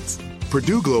certificates.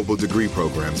 Purdue Global degree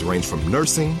programs range from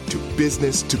nursing to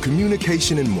business to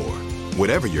communication and more.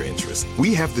 Whatever your interest,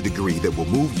 we have the degree that will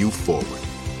move you forward.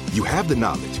 You have the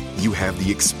knowledge, you have the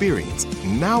experience.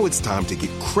 Now it's time to get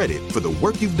credit for the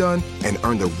work you've done and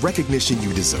earn the recognition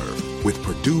you deserve with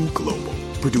Purdue Global,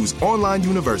 Purdue's online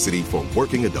university for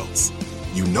working adults.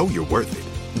 You know you're worth it.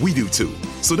 We do too.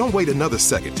 So don't wait another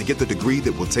second to get the degree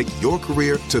that will take your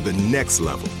career to the next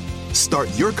level. Start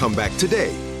your comeback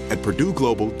today at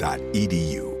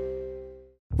purdueglobal.edu.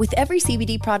 With every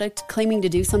CBD product claiming to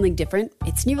do something different,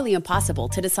 it's nearly impossible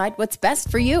to decide what's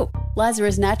best for you.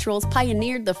 Lazarus Naturals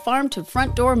pioneered the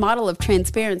farm-to-front-door model of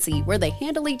transparency, where they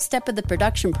handle each step of the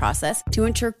production process to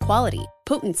ensure quality,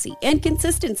 potency, and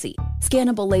consistency.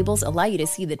 Scannable labels allow you to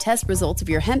see the test results of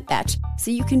your hemp batch,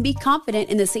 so you can be confident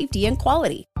in the safety and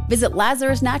quality. Visit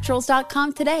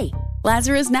LazarusNaturals.com today.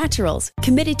 Lazarus Naturals,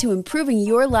 committed to improving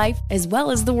your life as well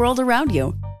as the world around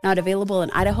you. Not available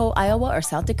in Idaho, Iowa, or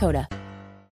South Dakota.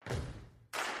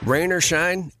 Rain or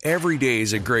shine, every day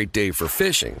is a great day for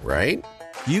fishing, right?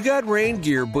 You got rain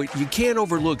gear, but you can't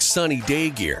overlook sunny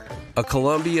day gear. A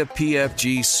Columbia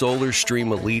PFG Solar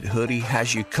Stream Elite hoodie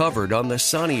has you covered on the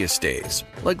sunniest days.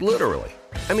 Like literally.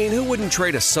 I mean, who wouldn't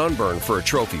trade a sunburn for a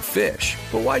trophy fish?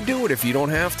 But why do it if you don't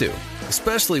have to?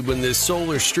 Especially when this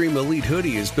Solar Stream Elite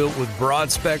hoodie is built with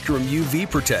broad spectrum UV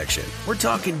protection. We're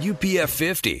talking UPF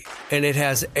 50, and it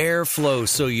has airflow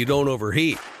so you don't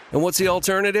overheat. And what's the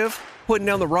alternative? Putting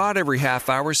down the rod every half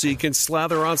hour so you can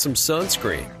slather on some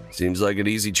sunscreen. Seems like an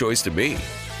easy choice to me.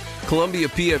 Columbia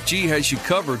PFG has you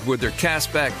covered with their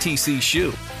Castback TC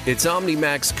shoe. Its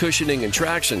OmniMax cushioning and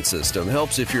traction system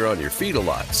helps if you're on your feet a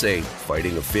lot, say,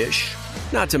 fighting a fish.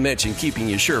 Not to mention keeping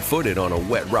you sure-footed on a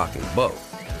wet rocking boat.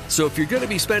 So if you're going to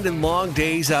be spending long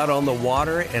days out on the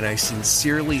water, and I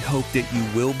sincerely hope that you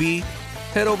will be,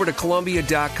 head over to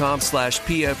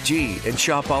Columbia.com/PFG and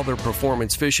shop all their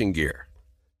performance fishing gear.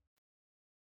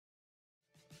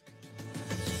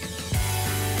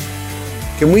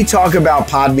 Can we talk about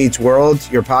Pod Meets World,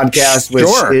 your podcast, which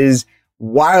is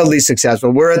wildly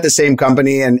successful. We're at the same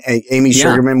company, and Amy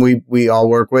Sugarman, we all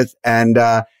work with. And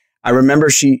I remember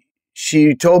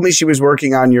she told me she was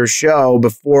working on your show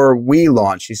before we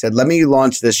launched. She said, let me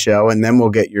launch this show and then we'll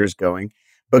get yours going.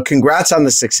 But congrats on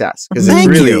the success, because it's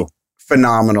really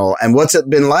phenomenal. And what's it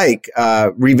been like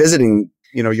revisiting,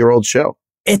 your old show?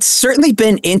 It's certainly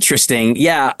been interesting.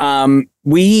 Yeah.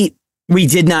 We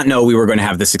did not know we were going to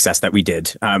have the success that we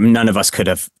did. None of us could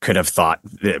have thought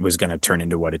that it was going to turn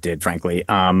into what it did, frankly.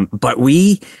 But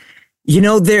we,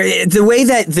 the way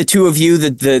that the two of you,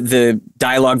 the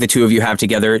dialogue the two of you have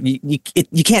together,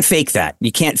 you can't fake that.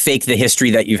 You can't fake the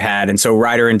history that you've had. And so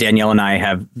Ryder and Danielle and I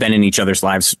have been in each other's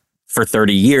lives for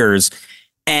 30 years.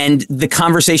 And the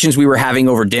conversations we were having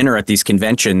over dinner at these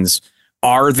conventions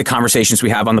are the conversations we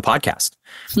have on the podcast.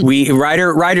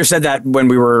 Ryder said that when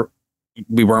we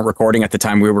weren't recording at the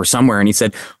time, we were somewhere, and he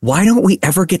said, why don't we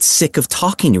ever get sick of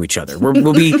talking to each other? We're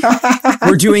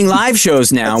doing live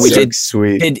shows now. We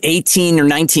did 18 or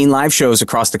 19 live shows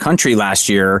across the country last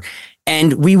year,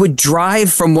 and we would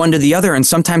drive from one to the other, and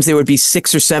sometimes they would be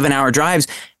 6 or 7 hour drives,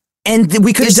 and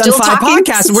we could have done 5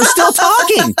 podcasts and we're still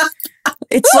talking.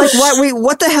 It's like,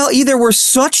 what the hell? Either we're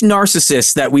such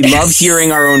narcissists that we love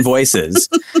hearing our own voices,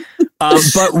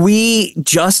 but we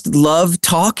just love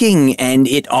talking, and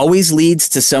it always leads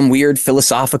to some weird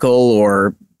philosophical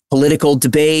or political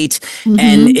debate. Mm-hmm.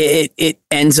 And it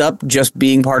ends up just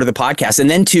being part of the podcast. And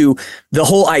then the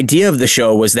whole idea of the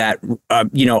show was that,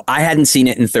 I hadn't seen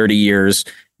it in 30 years.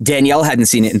 Danielle hadn't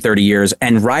seen it in 30 years,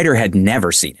 and Ryder had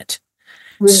never seen it.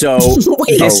 So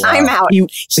time out.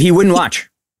 He wouldn't watch.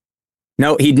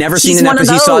 No, he'd never seen an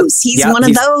episode. He's one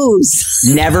of those.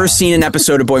 Never seen an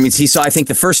episode of Boy Meets. He saw, I think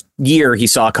the first year he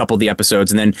saw a couple of the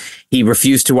episodes, and then he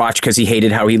refused to watch because he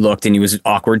hated how he looked, and he was an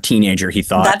awkward teenager, he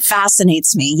thought. That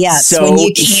fascinates me. Yes. So, when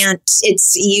you can't,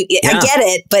 I get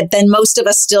it, but then most of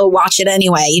us still watch it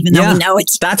anyway, even though we know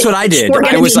it's. That's what I did.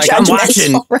 I was like, I'm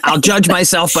watching. Right? I'll judge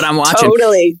myself, but I'm watching.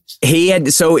 Totally.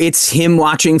 So it's him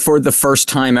watching for the first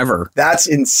time ever. That's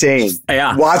insane.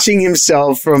 Yeah. Watching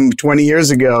himself from 20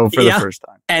 years ago for the first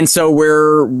time. And so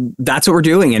that's what we're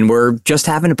doing, and we're just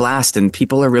having a blast, and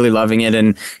people are really loving it,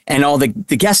 and all the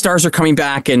guest stars are coming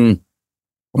back, and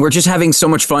we're just having so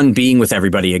much fun being with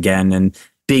everybody again and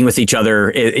being with each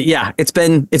other. It's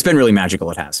been really magical.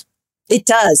 It has. It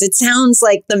does. It sounds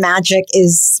like the magic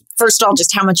is, first of all,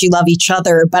 just how much you love each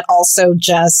other, but also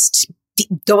just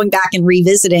going back and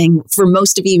revisiting for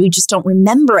most of you who just don't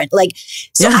remember it.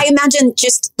 I imagine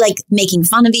just making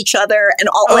fun of each other and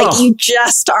all, you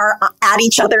just are at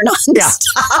each other nonstop. Yeah.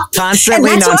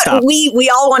 Constantly and that's nonstop. What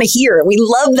we all want to hear. We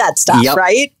love that stuff,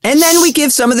 right? And then we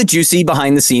give some of the juicy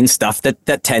behind the scenes stuff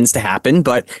that tends to happen.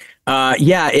 But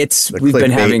we've been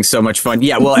having so much fun.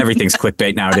 Yeah, well, everything's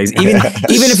clickbait nowadays. Even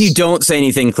if you don't say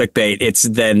anything clickbait, it's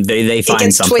then they find it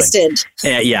gets something twisted.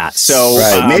 Yeah.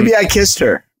 So maybe I kissed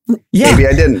her. Yeah. Maybe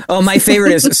I didn't. Oh, my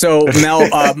favorite is, so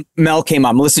Mel came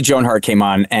on, Melissa Joan Hart came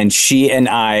on, and she and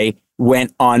I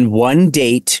went on one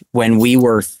date when we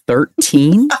were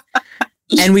 13.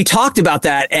 And we talked about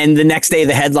that. And the next day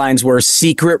the headlines were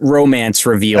secret romance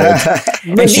revealed.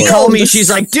 And she called me. She's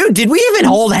like, dude, did we even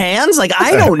hold hands?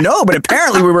 I don't know. But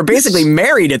apparently we were basically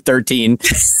married at 13.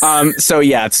 So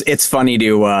yeah, it's funny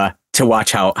to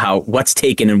watch how what's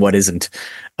taken and what isn't.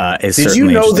 Did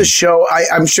you know the show?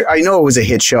 I'm sure I know it was a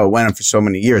hit show. It went on for so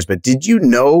many years, but did you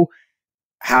know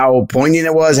how poignant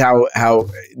it was? How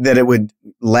that it would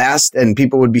last and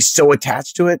people would be so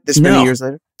attached to it this many years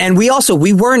later? And we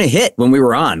weren't a hit when we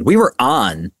were on. We were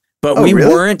on, but we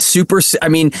weren't super. I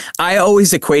mean, I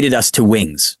always equated us to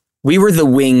Wings. We were the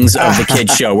Wings of the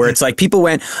kids show, where it's like people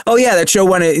went, oh yeah, that show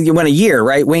went a year,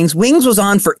 right? Wings was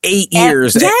on for 8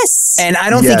 years. Yes. And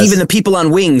I don't think even the people on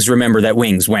Wings remember that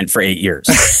Wings went for 8 years.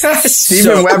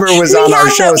 Steven Weber was on our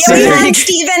show. We had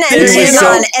Steven and Tim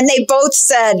on, and they both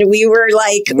said, we were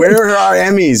like, where are our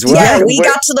Emmys? We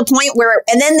got to the point where,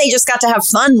 and then they just got to have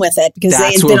fun with it because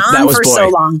they had been on for so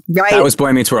long, right? That was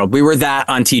Boy Meets World. We were that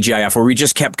on TGIF, where we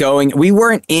just kept going. We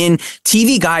weren't in.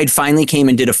 TV Guide finally came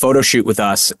and did a photo shoot with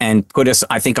us and put us,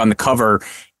 I think, on the cover.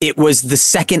 It was the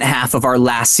second half of our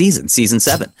last season, season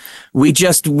 7. We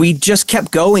just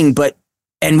kept going,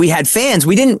 and we had fans.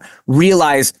 We didn't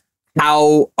realize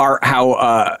how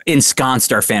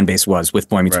ensconced our fan base was with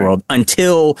Boy Meets World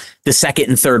until the second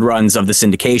and third runs of the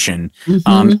syndication.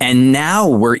 Mm-hmm. And now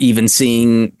we're even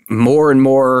seeing more and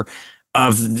more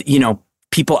of,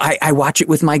 people. I watch it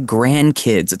with my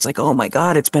grandkids. It's like, oh my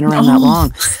God, it's been around that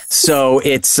long. So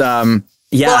it's,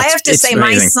 Yeah, well, I have to say,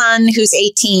 amazing. My son, who's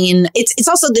 18, it's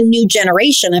also the new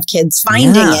generation of kids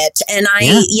finding it. And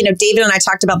David and I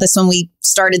talked about this when we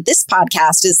started this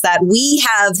podcast, is that we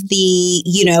have we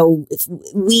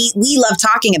love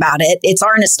talking about it. It's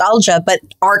our nostalgia, but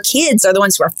our kids are the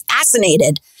ones who are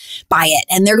fascinated by it.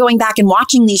 And they're going back and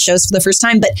watching these shows for the first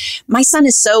time. But my son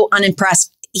is so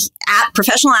unimpressed. At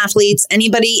professional athletes,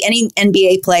 anybody, any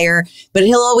NBA player, but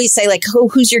he'll always say like, "Oh,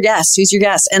 who's your guest? Who's your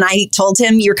guest?" And I told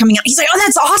him, "You're coming out." He's like, "Oh,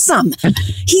 that's awesome!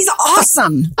 He's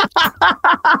awesome!"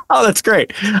 Oh, that's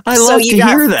great! I love to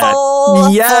hear that.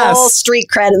 Full street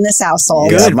cred in this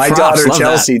household. Yeah, my daughter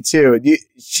Chelsea too.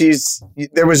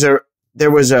 There was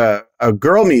a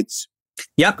Girl Meets.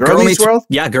 Yep, Girl Meets World.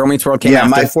 Yeah, Girl Meets World came. Yeah,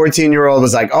 my 14-year-old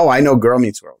was like, "Oh, I know Girl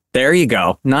Meets World." There you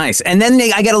go. Nice. And then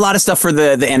I get a lot of stuff for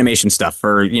the animation stuff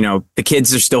for, the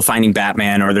kids are still finding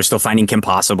Batman, or they're still finding Kim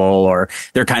Possible, or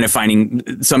they're kind of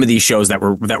finding some of these shows that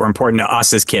were important to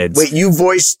us as kids. Wait, you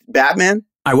voiced Batman?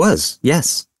 I was.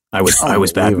 Yes. I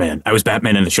was Batman. I was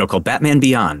Batman in a show called Batman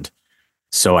Beyond.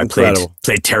 So I played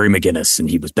Terry McGinnis,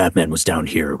 and Batman was down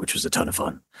here, which was a ton of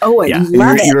fun. Oh, I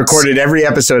love it. You recorded every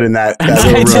episode in that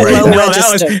little room.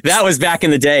 Right? That was back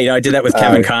in the day. I did that with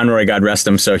Kevin Conroy, God rest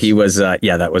him. So he was,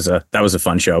 that was a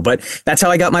fun show. But that's how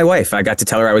I got my wife. I got to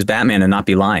tell her I was Batman and not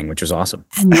be lying, which was awesome.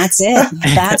 And that's it.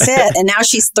 That's it. And now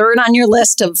she's third on your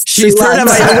list of she's third on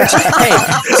my list.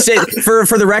 Hey,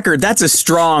 for the record, that's a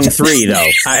strong 3, though.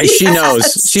 She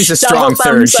knows she's a strong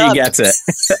third. She gets it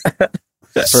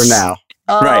for now.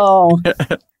 Oh.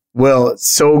 Right. Will,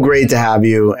 so great to have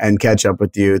you and catch up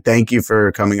with you. Thank you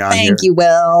for coming on here. Thank you,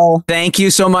 Will. Thank you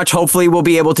so much. Hopefully we'll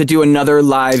be able to do another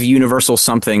live Universal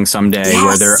something someday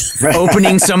where they're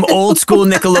opening some old school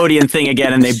Nickelodeon thing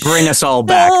again and they bring us all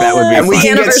back. That would be and fun. We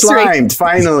can get slimed,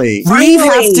 finally. We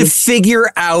have to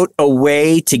figure out a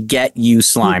way to get you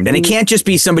slimed. And it can't just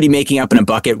be somebody making up in a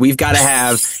bucket. We've got to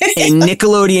have a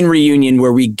Nickelodeon reunion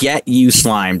where we get you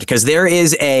slimed, because there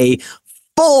is a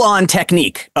full-on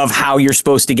technique of how you're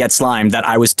supposed to get slimed that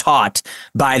I was taught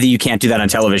by the You Can't Do That on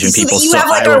Television people. So you have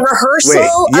like a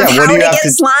rehearsal of how to get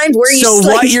slimed? Where you so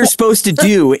what you're supposed to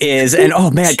do is, and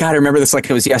oh man, God, I remember this like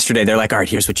it was yesterday. They're like, all right,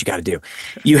 here's what you got to do.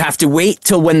 You have to wait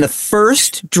till when the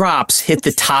first drops hit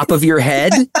the top of your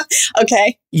head.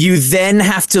 Okay. You then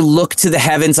have to look to the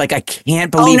heavens like, I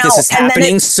can't believe this is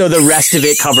happening. So the rest of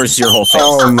it covers your whole face.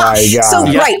 Oh my God. So,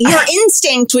 right. Your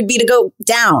instinct would be to go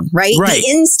down, right? Right. The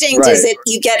instinct is that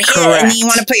you get hit and then you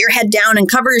want to put your head down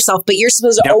and cover yourself, but you're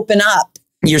supposed to open up.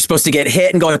 You're supposed to get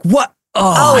hit and go like, what?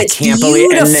 Oh, I can't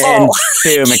believe it. And then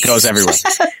boom, it goes everywhere.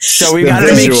 So we got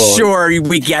to make sure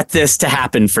we get this to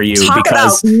happen for you. Talk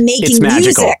because about making it's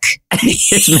magical. Music.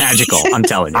 It's magical. I'm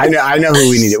telling you. I know who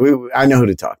we need it. I know who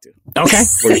to talk to. Okay.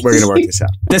 We're going to work this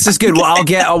out. This is good. Well,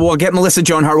 we'll get Melissa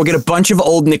Joan Hart. We'll get a bunch of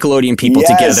old Nickelodeon people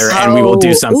together and we will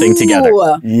do something together.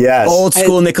 Yes. Old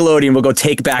school Nickelodeon. We'll go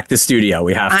take back the studio.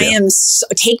 We have to.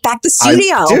 Take back the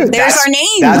studio. There's our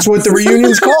name. That's what the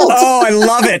reunion's called. Oh, I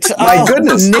love it. My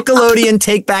goodness. Nickelodeon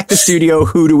Take Back the Studio.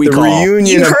 Who do we call? The reunion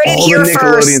you of heard it all here the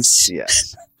Nickelodeons.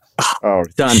 Yes. Oh,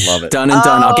 done. Love it. Done and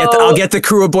done. I'll get the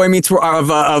crew of Boy Meets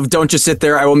of Don't Just Sit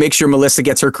There. I will make sure Melissa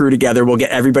gets her crew together. We'll get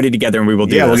everybody together and we will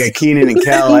do this. Yeah, we'll get Keenan and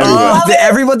Kel.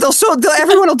 Everyone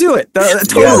will do it. They'll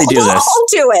totally do this. I'll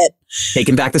do it.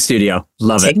 Taking back the studio.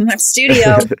 Love it. Taking back the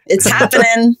studio. It's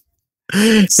happening.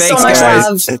 Thanks, so much guys.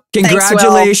 love.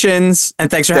 Thanks, and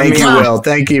thanks for having me on. Thank you, Will.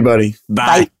 Thank you, buddy.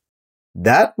 Bye.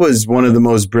 That was one of the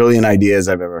most brilliant ideas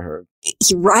I've ever heard.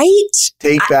 Right?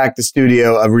 Take back the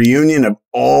studio, a reunion of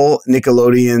all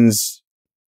Nickelodeon's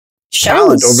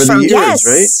talent over the years,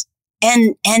 right?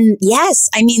 And yes,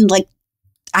 that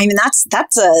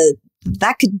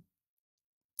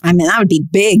would be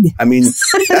big. I mean,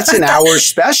 that's an hour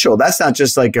special. That's not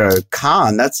just like a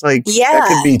con. That's like, that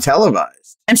could be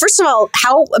televised. And first of all,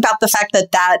 how about the fact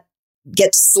that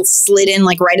gets slid in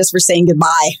like right as we're saying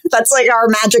goodbye? That's like our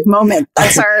magic moment.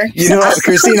 That's our you know what,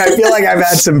 Christine, I feel like I've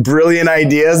had some brilliant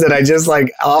ideas that I just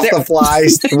like off the fly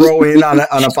throw in on a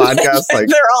podcast, like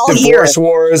they're all Divorce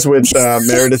Wars with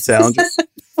Meredith Salinger.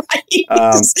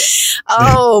 Right.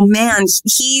 Oh man,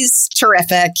 he's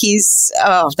terrific. He's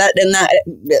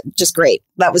just great.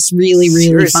 That was really, really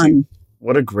Seriously, fun.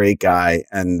 What a great guy.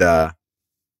 And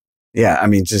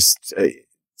just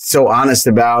so honest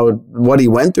about what he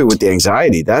went through with the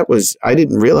anxiety. I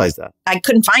didn't realize that. I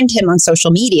couldn't find him on social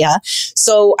media.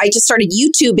 So I just started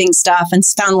YouTubing stuff and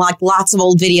found like lots of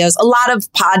old videos, a lot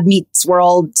of Pod Meets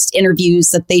World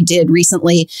interviews that they did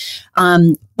recently.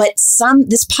 But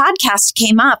this podcast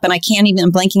came up and I'm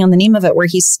blanking on the name of it, where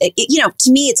to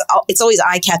me, it's always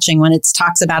eye catching when it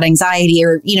talks about anxiety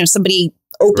or, somebody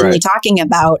openly talking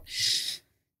about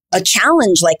a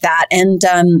challenge like that. And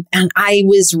I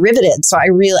was riveted. So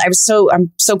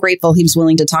I'm so grateful he was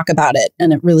willing to talk about it.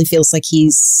 And it really feels like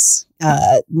he's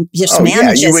just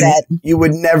manages it. You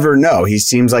would never know. He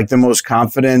seems like the most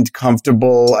confident,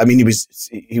 comfortable. I mean,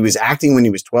 he was acting when he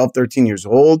was 12, 13 years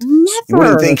old. Never. You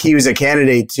wouldn't think he was a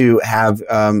candidate to have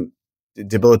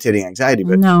debilitating anxiety.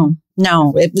 But no,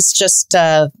 it was just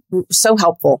so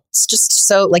helpful. It's just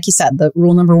so, like you said, the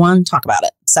rule number 1, talk about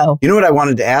it. So, you know what I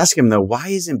wanted to ask him though? Why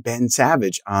isn't Ben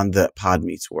Savage on the Pod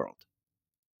Meets World?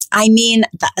 I mean,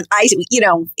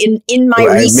 in my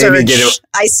research,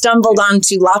 I stumbled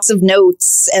onto lots of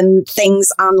notes and things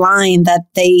online that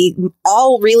they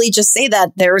all really just say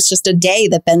that there was just a day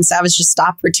that Ben Savage just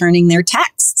stopped returning their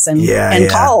texts and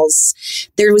calls.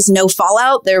 There was no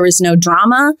fallout. There was no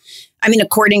drama. I mean,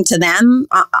 according to them,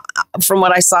 from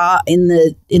what I saw in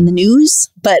the news,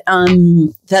 but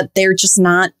that they're just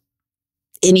not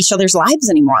in each other's lives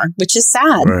anymore, which is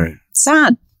sad. Right.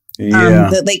 Sad. Yeah.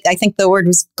 I think the word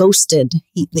was ghosted.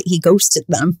 He ghosted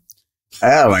them.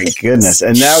 Oh my goodness.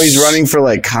 And now he's running for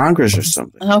like Congress or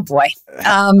something. Oh boy.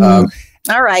 All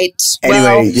right.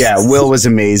 Anyway, Will was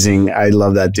amazing. I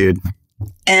love that dude.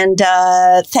 And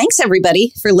thanks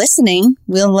everybody for listening.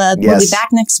 We'll be back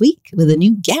next week with a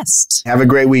new guest. Have a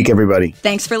great week, everybody.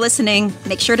 Thanks for listening.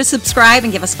 Make sure to subscribe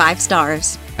and give us 5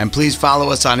 stars. And please follow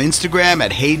us on Instagram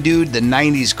at HeyDude, the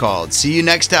 90s Called. See you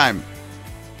next time.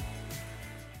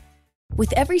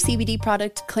 With every CBD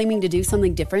product claiming to do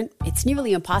something different, it's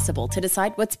nearly impossible to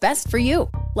decide what's best for you.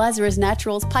 Lazarus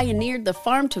Naturals pioneered the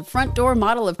farm-to-front-door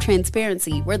model of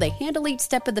transparency, where they handle each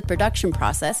step of the production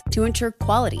process to ensure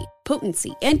quality,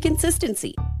 potency, and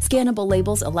consistency. Scannable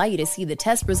labels allow you to see the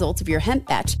test results of your hemp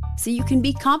batch, so you can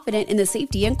be confident in the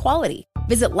safety and quality.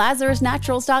 Visit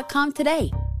LazarusNaturals.com today.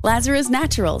 Lazarus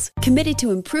Naturals, committed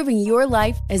to improving your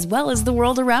life as well as the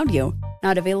world around you.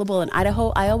 Not available in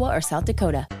Idaho, Iowa, or South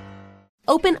Dakota.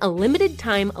 Open a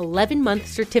limited-time 11-month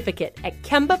certificate at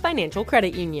Kemba Financial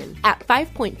Credit Union. At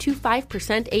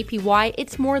 5.25% APY,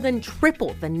 it's more than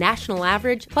triple the national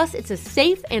average, plus it's a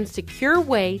safe and secure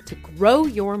way to grow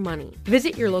your money.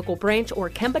 Visit your local branch or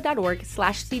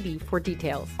kemba.org/cb for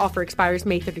details. Offer expires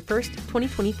May 31st,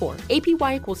 2024.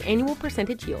 APY equals annual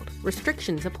percentage yield.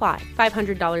 Restrictions apply.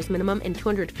 $500 minimum and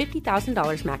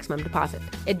 $250,000 maximum deposit.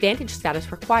 Advantage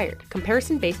status required.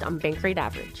 Comparison based on bank rate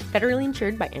average. Federally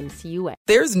insured by NCUA.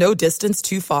 There's no distance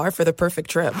too far for the perfect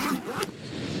trip.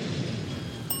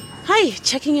 Hi,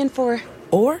 checking in for...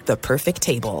 Or the perfect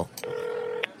table.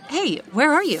 Hey,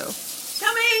 where are you?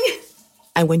 Coming!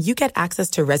 And when you get access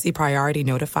to Resi Priority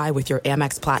Notify with your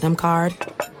Amex Platinum card...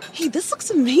 Hey, this looks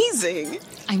amazing.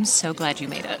 I'm so glad you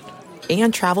made it.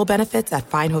 And travel benefits at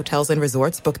fine hotels and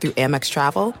resorts booked through Amex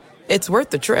Travel, it's worth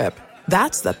the trip.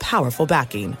 That's the powerful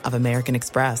backing of American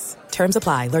Express. Terms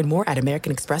apply. Learn more at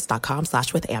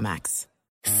americanexpress.com/withAmex.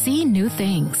 See new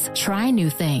things, try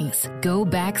new things, go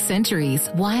back centuries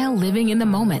while living in the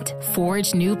moment,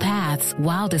 forge new paths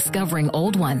while discovering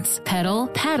old ones, pedal,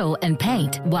 paddle, and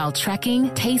paint while trekking,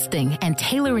 tasting, and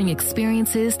tailoring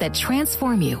experiences that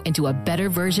transform you into a better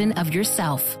version of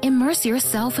yourself. Immerse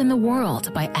yourself in the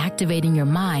world by activating your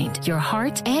mind, your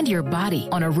heart, and your body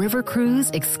on a river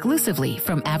cruise exclusively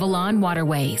from Avalon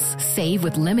Waterways. Save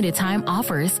with limited time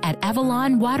offers at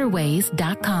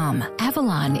AvalonWaterways.com.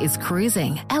 Avalon is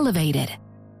cruising elevated.